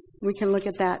 we can look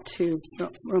at that too.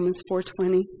 Romans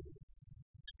 4:20,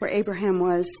 where Abraham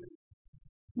was,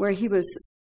 where he was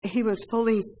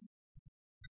fully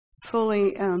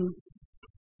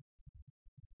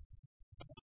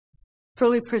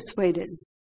persuaded.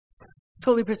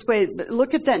 Fully persuaded. But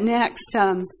look at that next,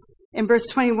 in verse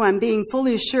 21, being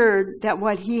fully assured that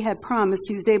what he had promised,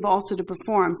 he was able also to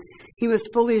perform. He was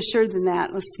fully assured in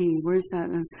that. Let's see, where's that?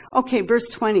 Okay, verse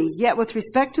 20. Yet with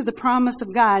respect to the promise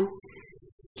of God,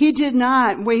 he did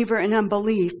not waver in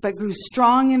unbelief, but grew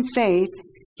strong in faith,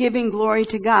 giving glory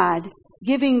to God.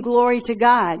 Giving glory to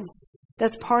God.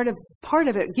 That's part of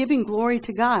it. Giving glory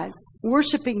to God.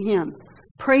 Worshiping him.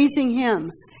 Praising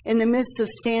him. In the midst of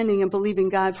standing and believing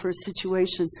God for a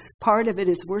situation, part of it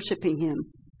is worshiping him.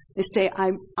 They say,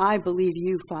 I believe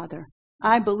you, Father.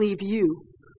 I believe you.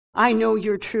 I know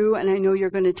you're true and I know you're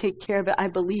going to take care of it. I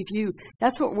believe you.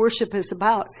 That's what worship is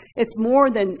about. It's more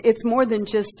than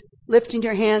just lifting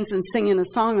your hands and singing a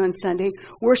song on Sunday.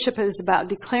 Worship is about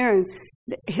declaring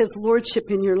his lordship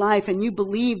in your life, and you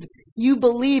believe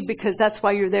because that's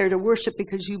why you're there to worship,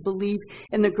 because you believe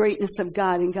in the greatness of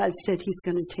God, and God said he's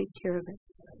going to take care of it.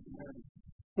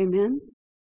 Amen?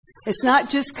 It's not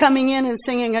just coming in and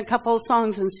singing a couple of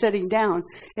songs and sitting down.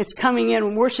 It's coming in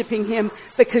and worshiping him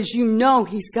because you know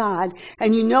he's God,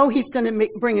 and you know he's going to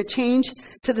bring a change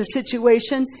to the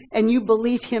situation, and you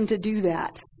believe him to do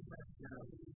that.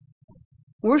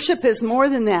 Worship is more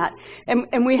than that.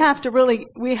 And we have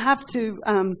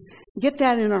to get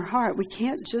that in our heart. We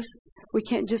can't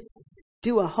just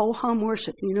do a ho-hum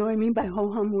worship. You know what I mean by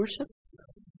ho-hum worship?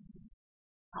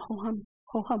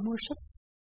 Ho-hum worship?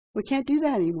 We can't do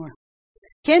that anymore.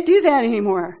 Can't do that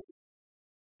anymore.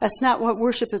 That's not what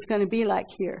worship is going to be like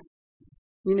here.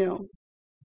 You know.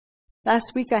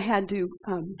 Last week I had to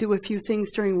do a few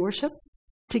things during worship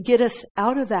to get us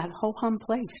out of that ho-hum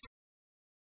place.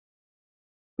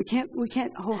 We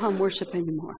can't ho-hum worship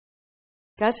anymore.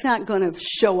 God's not going to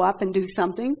show up and do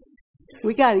something.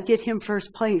 We got to get Him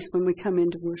first place when we come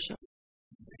into worship.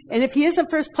 And if He isn't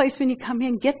first place when you come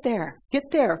in, get there. Get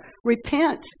there.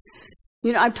 Repent.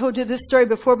 You know, I've told you this story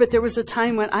before, but there was a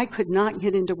time when I could not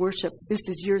get into worship. This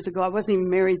is years ago. I wasn't even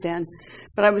married then,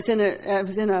 but I was in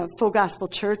a full gospel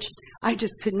church. I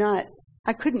just could not.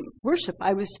 I couldn't worship.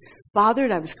 I was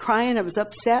bothered. I was crying. I was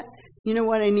upset. You know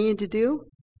what I needed to do?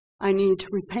 I needed to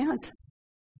repent.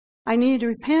 I needed to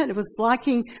repent. It was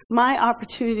blocking my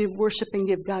opportunity to worship and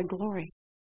give God glory.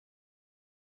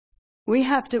 We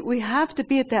have to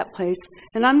be at that place.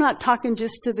 And I'm not talking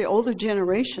just to the older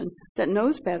generation that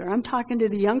knows better. I'm talking to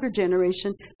the younger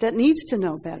generation that needs to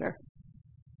know better.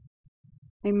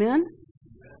 Amen?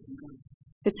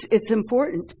 It's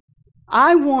important.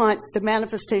 I want the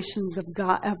manifestations of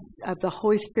God, of the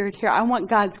Holy Spirit here. I want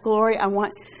God's glory. I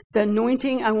want the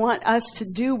anointing. I want us to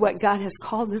do what God has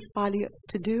called this body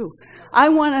to do. I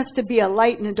want us to be a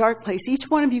light in a dark place. Each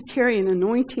one of you carry an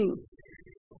anointing.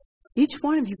 Each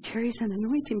one of you carries an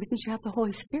anointing because you have the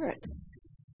Holy Spirit.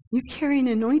 You carry an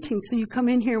anointing, so you come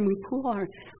in here and we pool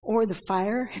or the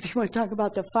fire. If you want to talk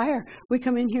about the fire, we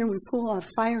come in here and we pool our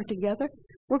fire together.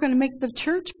 We're going to make the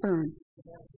church burn.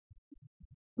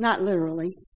 Not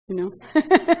literally, you know,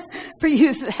 for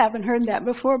you that haven't heard that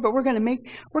before, but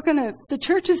the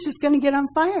church is just going to get on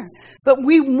fire. But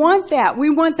we want that.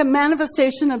 We want the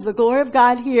manifestation of the glory of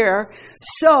God here.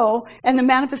 And the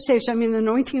manifestation, the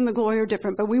anointing and the glory are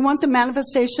different, but we want the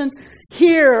manifestation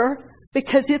here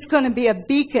because it's going to be a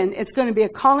beacon. It's going to be a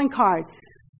calling card.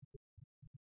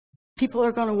 People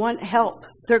are going to want help.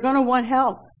 They're going to want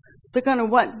help. They're going to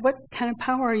want, what kind of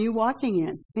power are you walking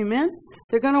in? Amen?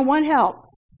 They're going to want help.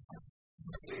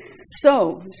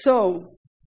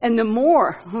 And the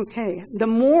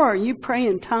more you pray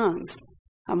in tongues,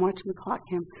 I'm watching the clock,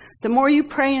 Kim. The more you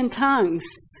pray in tongues,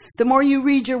 the more you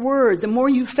read your word, the more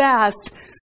you fast,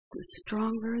 the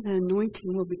stronger the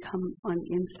anointing will become on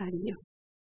the inside of you.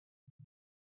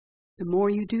 The more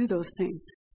you do those things,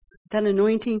 that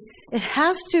anointing, it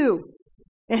has to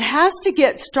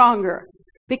get stronger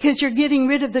because you're getting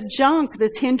rid of the junk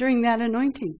that's hindering that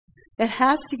anointing. It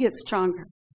has to get stronger.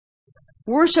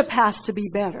 Worship has to be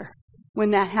better when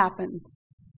that happens.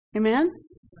 Amen?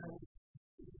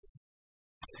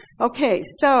 Okay,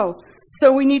 so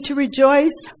we need to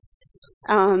rejoice.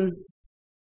 You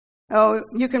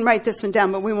can write this one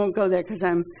down, but we won't go there because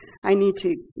I need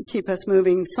to keep us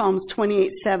moving. Psalms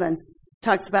 28:7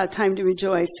 talks about time to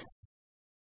rejoice.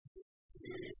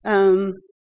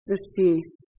 Let's see.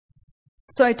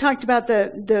 So I talked about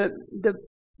the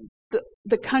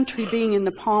country being in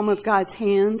the palm of God's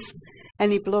hands.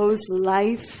 And He blows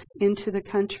life into the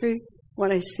country,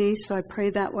 what I see, so I pray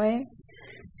that way.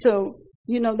 So,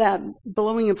 you know, that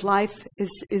blowing of life is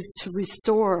to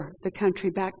restore the country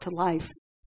back to life.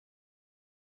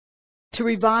 To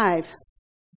revive,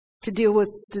 to deal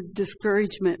with the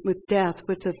discouragement, with death,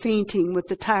 with the fainting, with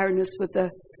the tiredness, with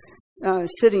the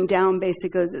sitting down,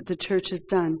 basically, that the church has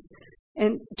done.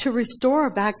 And to restore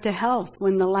back to health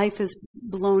when the life is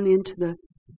blown into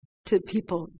to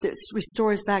people. This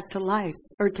restores back to life,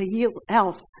 or to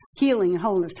healing,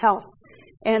 wholeness, health,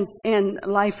 and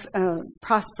life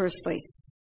prosperously.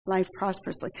 Life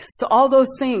prosperously. So all those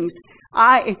things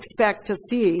I expect to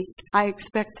see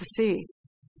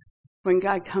when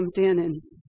God comes in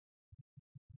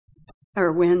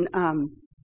or when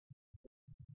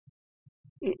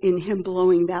in Him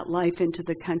blowing that life into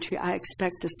the country, I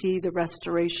expect to see the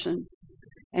restoration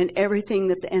and everything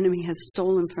that the enemy has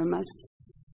stolen from us.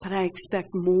 But I expect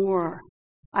more.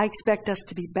 I expect us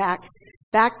to be back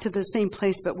to the same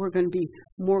place, but we're going to be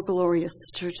more glorious.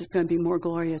 The church is going to be more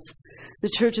glorious. The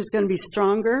church is going to be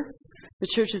stronger. The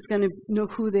church is going to know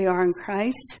who they are in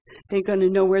Christ. They're going to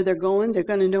know where they're going. They're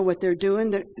going to know what they're doing.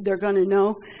 They're going to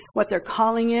know what their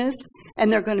calling is.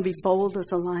 And they're going to be bold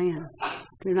as a lion.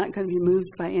 They're not going to be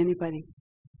moved by anybody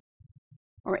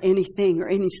or anything or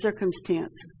any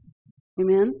circumstance.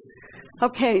 Amen?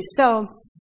 Okay, so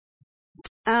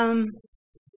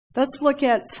let's look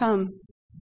at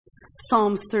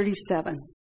Psalms 37.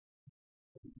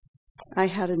 I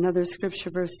had another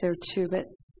scripture verse there too, but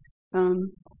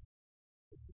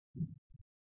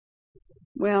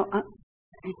Well,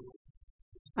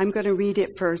 I'm going to read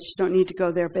it first. You don't need to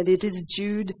go there, but it is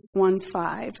Jude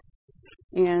 1:5.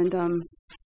 And, of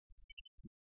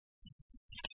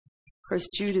course,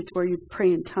 Jude is where you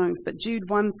pray in tongues, but Jude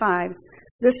 1:5,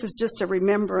 this is just a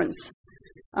remembrance.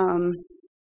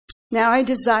 Now I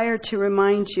desire to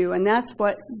remind you, and that's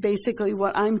basically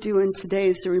what I'm doing today,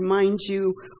 is to remind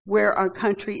you where our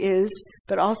country is,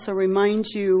 but also remind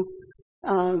you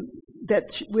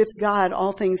that with God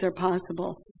all things are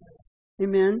possible.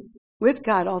 Amen? With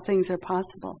God all things are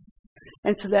possible.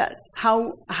 And so that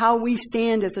how we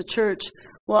stand as a church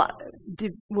will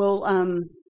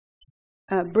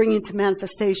bring into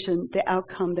manifestation the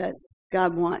outcome that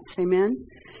God wants. Amen?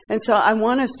 And so I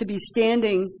want us to be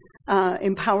standing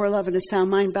in power, love, and a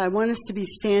sound mind, but I want us to be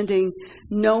standing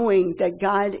knowing that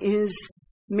God is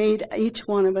made each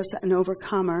one of us an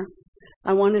overcomer.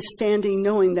 I want us standing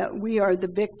knowing that we are the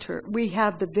victor. We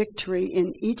have the victory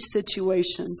in each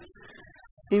situation.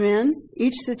 Amen?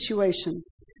 Each situation.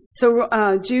 So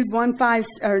Jude 1:5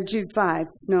 or Jude 5.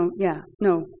 No.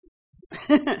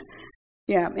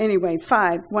 Yeah, anyway,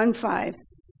 1:5.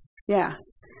 Yeah.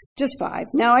 Just 5.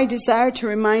 Now I desire to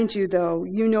remind you, though,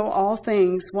 you know all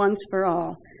things once for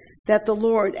all, that the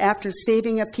Lord, after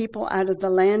saving a people out of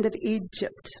the land of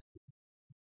Egypt,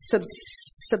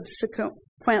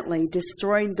 subsequently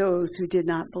destroyed those who did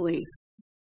not believe.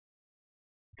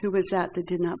 Who was that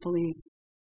did not believe?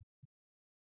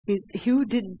 Who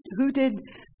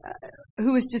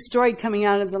was destroyed coming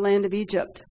out of the land of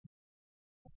Egypt?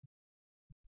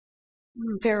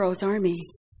 Pharaoh's army.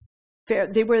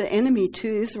 They were the enemy to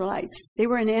the Israelites. They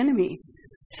were an enemy.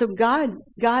 So God,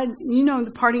 you know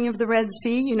the parting of the Red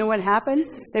Sea. You know what happened?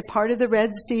 They parted the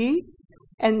Red Sea,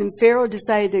 and then Pharaoh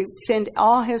decided to send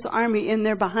all his army in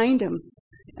there behind him.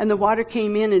 And the water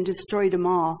came in and destroyed them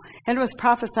all. And it was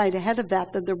prophesied ahead of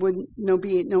that there would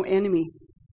be no enemy.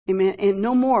 Amen. And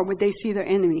no more would they see their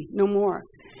enemy. No more.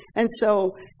 And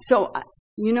so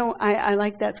you know, I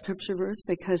like that scripture verse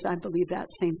because I believe that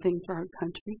same thing for our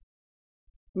country.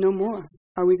 No more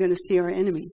are we going to see our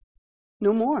enemy.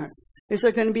 No more. Is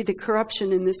there going to be the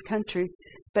corruption in this country,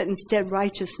 but instead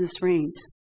righteousness reigns.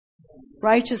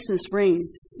 Righteousness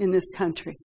reigns in this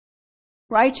country.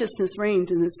 Righteousness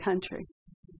reigns in this country.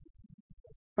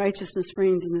 Righteousness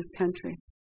reigns in this country.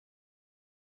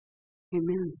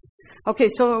 Amen. Okay,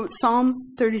 so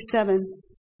Psalm 37.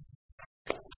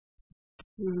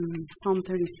 Psalm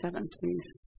 37, please.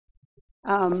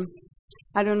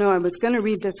 I don't know. I was going to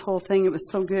read this whole thing. It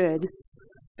was so good.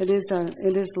 It is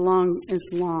long. It's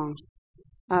long.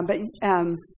 But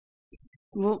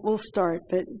we'll start.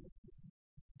 But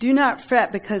do not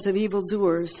fret because of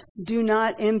evildoers. Do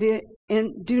not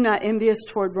envious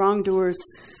toward wrongdoers,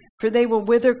 for they will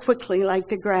wither quickly like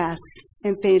the grass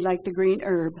and fade like the green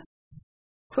herb.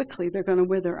 Quickly, they're going to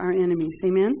wither, our enemies.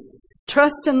 Amen?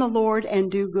 Trust in the Lord and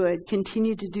do good.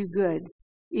 Continue to do good.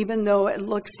 Even though it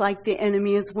looks like the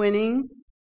enemy is winning,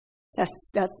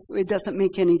 it doesn't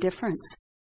make any difference.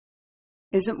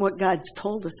 Isn't what God's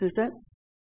told us, is it?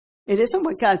 It isn't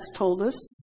what God's told us.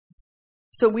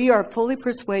 So we are fully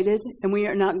persuaded, and we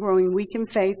are not growing weak in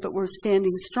faith, but we're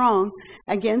standing strong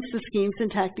against the schemes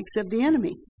and tactics of the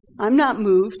enemy. I'm not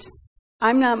moved.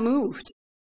 I'm not moved.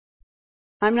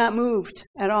 I'm not moved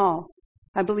at all.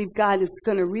 I believe God is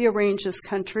going to rearrange this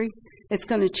country. It's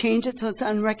going to change it so it's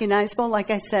unrecognizable. Like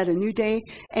I said, a new day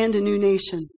and a new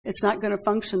nation. It's not going to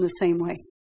function the same way.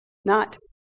 Not.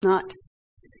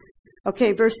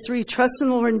 Okay, verse 3. Trust in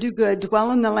the Lord and do good.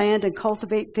 Dwell in the land and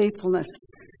cultivate faithfulness.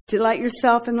 Delight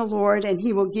yourself in the Lord, and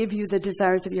he will give you the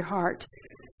desires of your heart.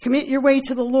 Commit your way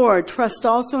to the Lord. Trust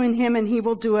also in him, and he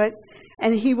will do it.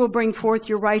 And he will bring forth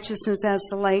your righteousness as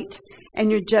the light and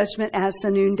your judgment as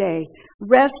the noonday.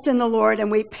 Rest in the Lord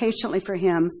and wait patiently for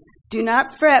him. Do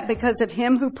not fret because of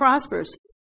him who prospers.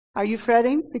 Are you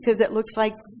fretting? Because it looks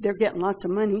like they're getting lots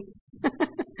of money.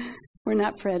 We're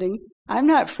not fretting. I'm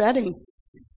not fretting.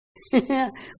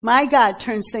 My God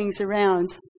turns things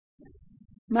around.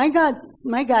 My God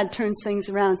turns things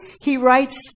around. He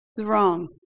rights the wrong.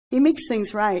 He makes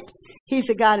things right. He's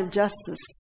a God of justice.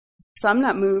 So I'm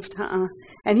not moved.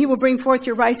 And he will bring forth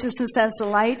your righteousness as the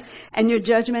light and your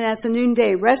judgment as the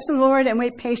noonday. Rest in the Lord and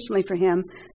wait patiently for him.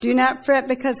 Do not fret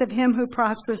because of him who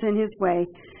prospers in his way,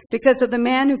 because of the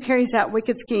man who carries out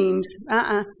wicked schemes.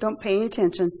 Don't pay any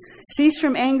attention. Cease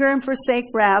from anger and forsake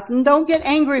wrath. And don't get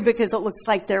angry because it looks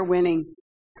like they're winning.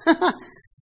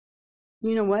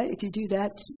 You know what? If you do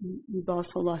that, you've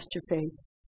also lost your faith.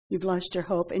 You've lost your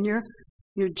hope. And your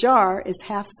jar is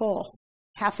half full.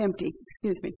 Half empty.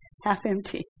 Half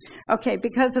empty. Okay,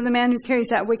 because of the man who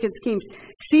carries out wicked schemes.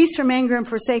 Cease from anger and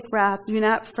forsake wrath. Do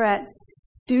not fret.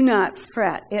 Do not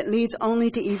fret. It leads only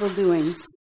to evil doing.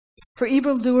 For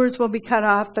evildoers will be cut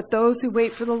off, but those who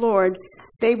wait for the Lord,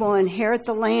 they will inherit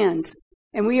the land.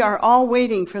 And we are all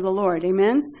waiting for the Lord.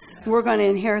 Amen? We're going to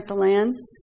inherit the land,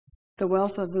 the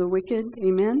wealth of the wicked.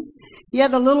 Amen?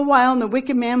 Yet a little while, and the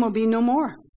wicked man will be no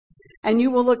more. And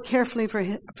you will look carefully for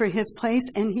his place,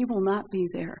 and he will not be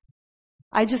there.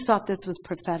 I just thought this was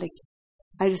prophetic.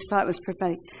 I just thought it was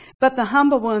prophetic. But the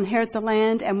humble will inherit the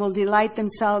land and will delight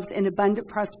themselves in abundant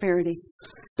prosperity.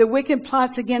 The wicked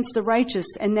plots against the righteous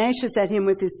and gnashes at him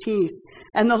with his teeth.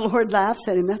 And the Lord laughs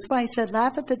at him. That's why he said,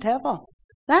 laugh at the devil.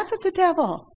 Laugh at the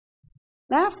devil.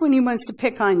 Laugh when he wants to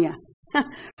pick on you.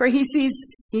 For he sees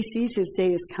his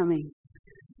day is coming.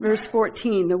 Verse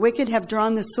 14, the wicked have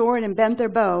drawn the sword and bent their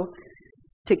bow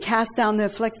to cast down the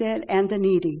afflicted and the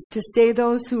needy, to stay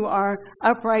those who are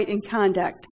upright in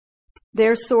conduct.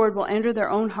 Their sword will enter their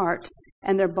own heart,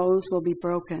 and their bows will be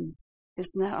broken.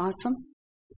 Isn't that awesome?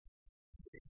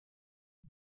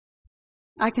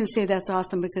 I can say that's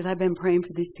awesome because I've been praying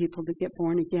for these people to get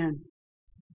born again,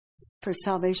 for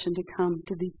salvation to come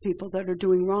to these people that are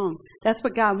doing wrong. That's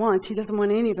what God wants. He doesn't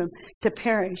want any of them to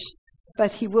perish,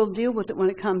 but he will deal with it when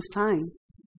it comes time.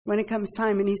 When it comes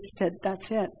time, and he said,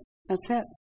 that's it. That's it.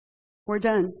 We're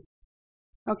done.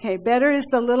 Okay, better is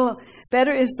the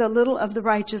little of the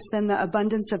righteous than the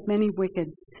abundance of many wicked.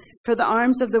 For the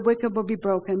arms of the wicked will be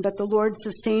broken, but the Lord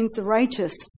sustains the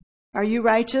righteous. Are you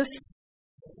righteous?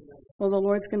 Well, the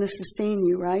Lord's going to sustain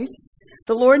you, right?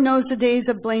 The Lord knows the days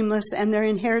of blameless, and their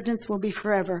inheritance will be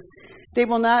forever. They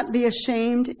will not be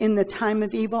ashamed in the time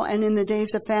of evil, and in the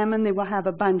days of famine they will have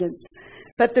abundance.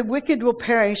 But the wicked will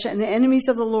perish, and the enemies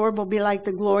of the Lord will be like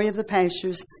the glory of the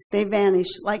pastures. They vanish.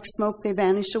 Like smoke, they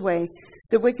vanish away.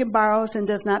 The wicked borrows and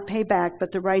does not pay back,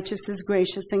 but the righteous is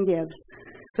gracious and gives.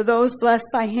 For those blessed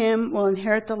by him will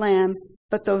inherit the land,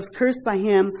 but those cursed by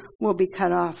him will be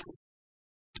cut off.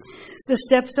 The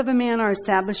steps of a man are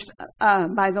established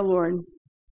by the Lord.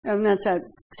 And that's that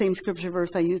same scripture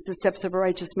verse I used. The steps of a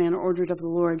righteous man are ordered of the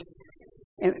Lord,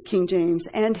 King James.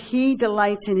 And he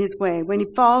delights in his way. When he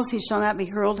falls, he shall not be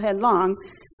hurled headlong,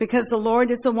 because the Lord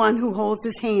is the one who holds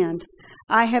his hand.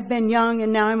 I have been young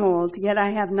and now I'm old, yet I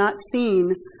have not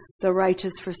seen the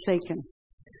righteous forsaken,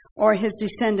 or his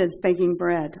descendants begging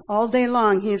bread. All day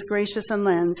long he is gracious and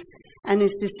lends, and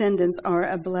his descendants are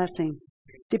a blessing.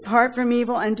 Depart from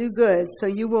evil and do good, so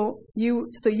you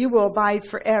will abide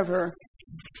forever.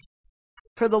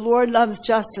 For the Lord loves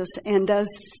justice and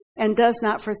does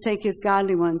not forsake his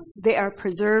godly ones. They are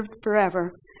preserved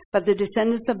forever, but the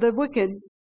descendants of the wicked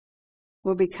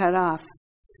will be cut off.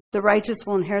 The righteous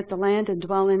will inherit the land and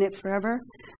dwell in it forever.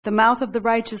 The mouth of the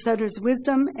righteous utters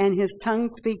wisdom, and his tongue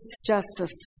speaks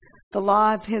justice. The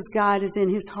law of his God is in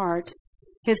his heart.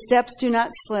 His steps do not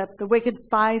slip. The wicked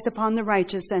spies upon the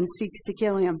righteous and seeks to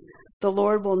kill him. The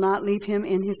Lord will not leave him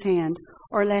in his hand,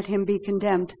 or let him be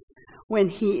condemned when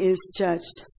he is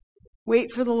judged.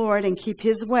 Wait for the Lord and keep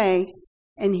his way,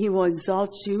 and he will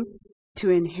exalt you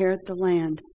to inherit the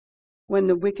land. When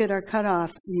the wicked are cut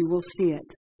off, you will see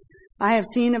it. I have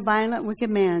seen a violent, wicked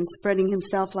man spreading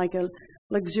himself like a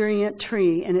luxuriant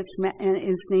tree in its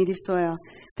native soil.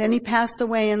 Then he passed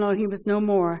away, and lo, he was no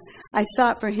more. I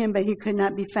sought for him, but he could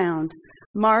not be found.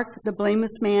 Mark the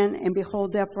blameless man, and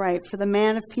behold the upright, for the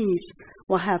man of peace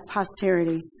will have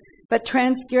posterity. But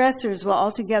transgressors will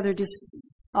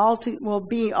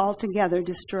be altogether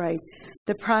destroyed.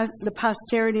 The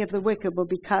posterity of the wicked will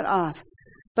be cut off.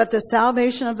 But the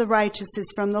salvation of the righteous is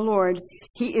from the Lord.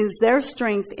 He is their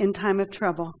strength in time of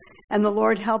trouble, and the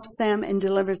Lord helps them and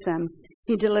delivers them.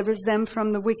 He delivers them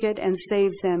from the wicked and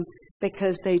saves them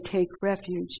because they take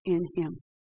refuge in him.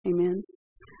 Amen.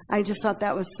 I just thought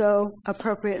that was so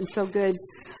appropriate and so good.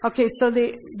 Okay, so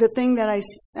the thing that I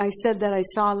said that I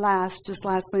saw just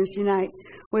last Wednesday night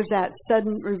was that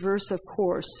sudden reverse of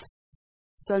course.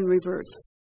 Sudden reverse.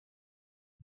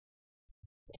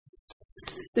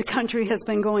 The country has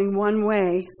been going one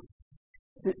way.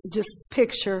 Just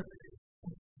picture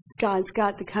God's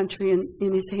got the country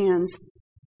in his hands.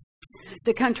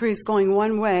 The country is going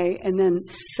one way, and then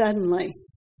suddenly,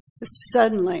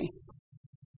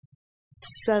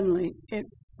 it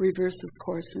reverses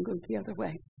course and goes the other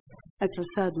way. That's a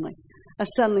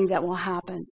suddenly that will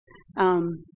happen.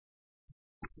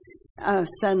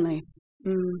 Suddenly.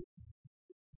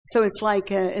 So it's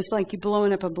like you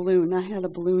blowing up a balloon. I had a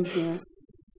balloon here.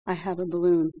 I have a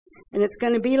balloon, and it's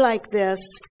going to be like this.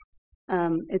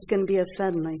 It's going to be a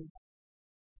suddenly.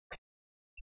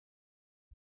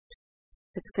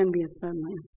 It's going to be a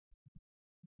suddenly.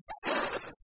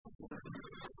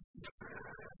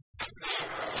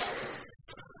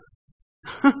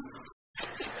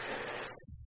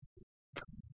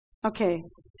 Okay,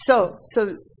 so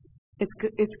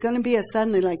it's going to be a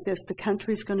suddenly like this. The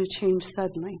country's going to change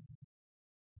suddenly.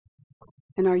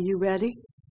 And are you ready?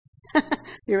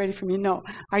 You're ready for me? No.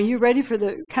 Are you ready for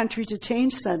the country to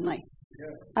change suddenly?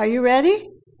 Yeah. Are you ready?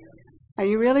 Are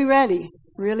you really ready?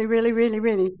 Really, really, really,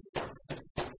 really?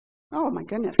 Oh, my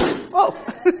goodness. Oh.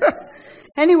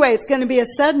 Anyway, it's going to be a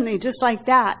suddenly, just like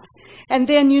that. And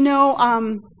then,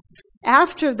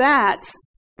 after that,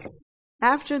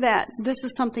 this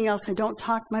is something else I don't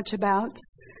talk much about,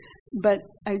 but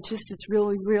it's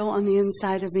really real on the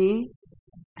inside of me,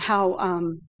 how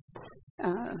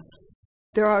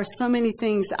there are so many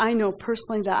things I know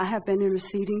personally that I have been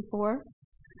interceding for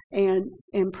and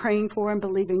praying for and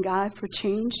believing God for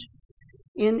change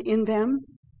in them.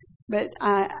 But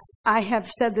I have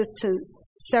said this to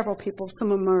several people.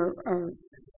 Some of them are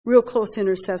real close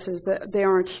intercessors. That they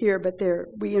aren't here, but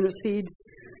we intercede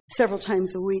several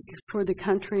times a week for the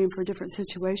country and for different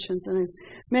situations. And I've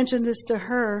mentioned this to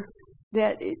her,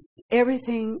 that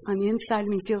everything on the inside of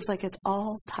me feels like it's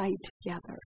all tied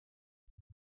together.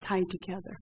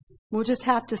 We'll just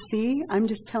have to see. I'm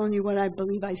just telling you what I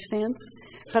believe I sense.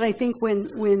 But I think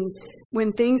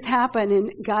when things happen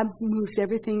and God moves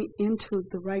everything into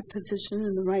the right position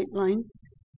and the right line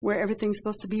where everything's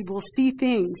supposed to be, we'll see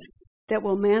things that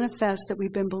will manifest that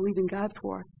we've been believing God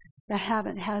for that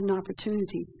haven't had an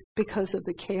opportunity because of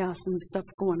the chaos and the stuff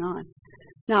going on.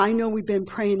 Now, I know we've been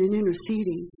praying and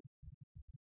interceding,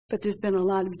 but there's been a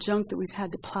lot of junk that we've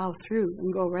had to plow through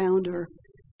and go around or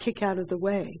kick out of the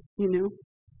way,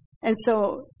 And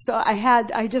so I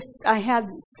had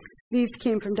these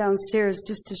came from downstairs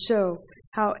just to show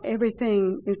how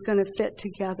everything is going to fit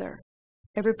together.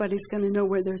 Everybody's going to know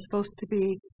where they're supposed to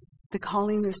be, the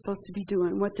calling they're supposed to be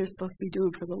doing, what they're supposed to be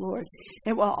doing for the Lord.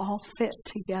 It will all fit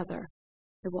together.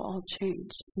 It will all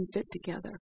change and fit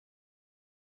together.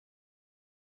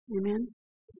 Amen?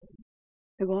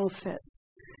 It will all fit.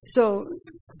 So,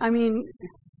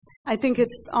 I think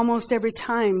it's almost every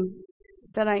time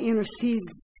that I intercede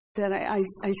that I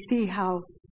see how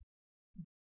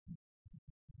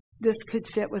this could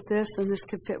fit with this and this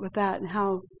could fit with that, and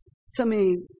how so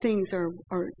many things are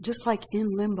just like in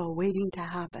limbo, waiting to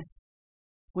happen.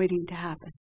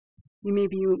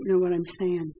 Maybe you know what I'm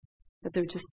saying, but they're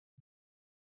just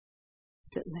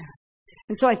sitting there.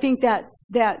 And so I think that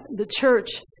the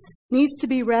church needs to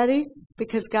be ready,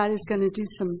 because God is going to do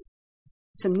some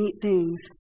neat things.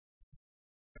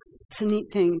 Some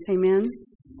neat things. Amen?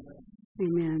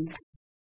 Amen.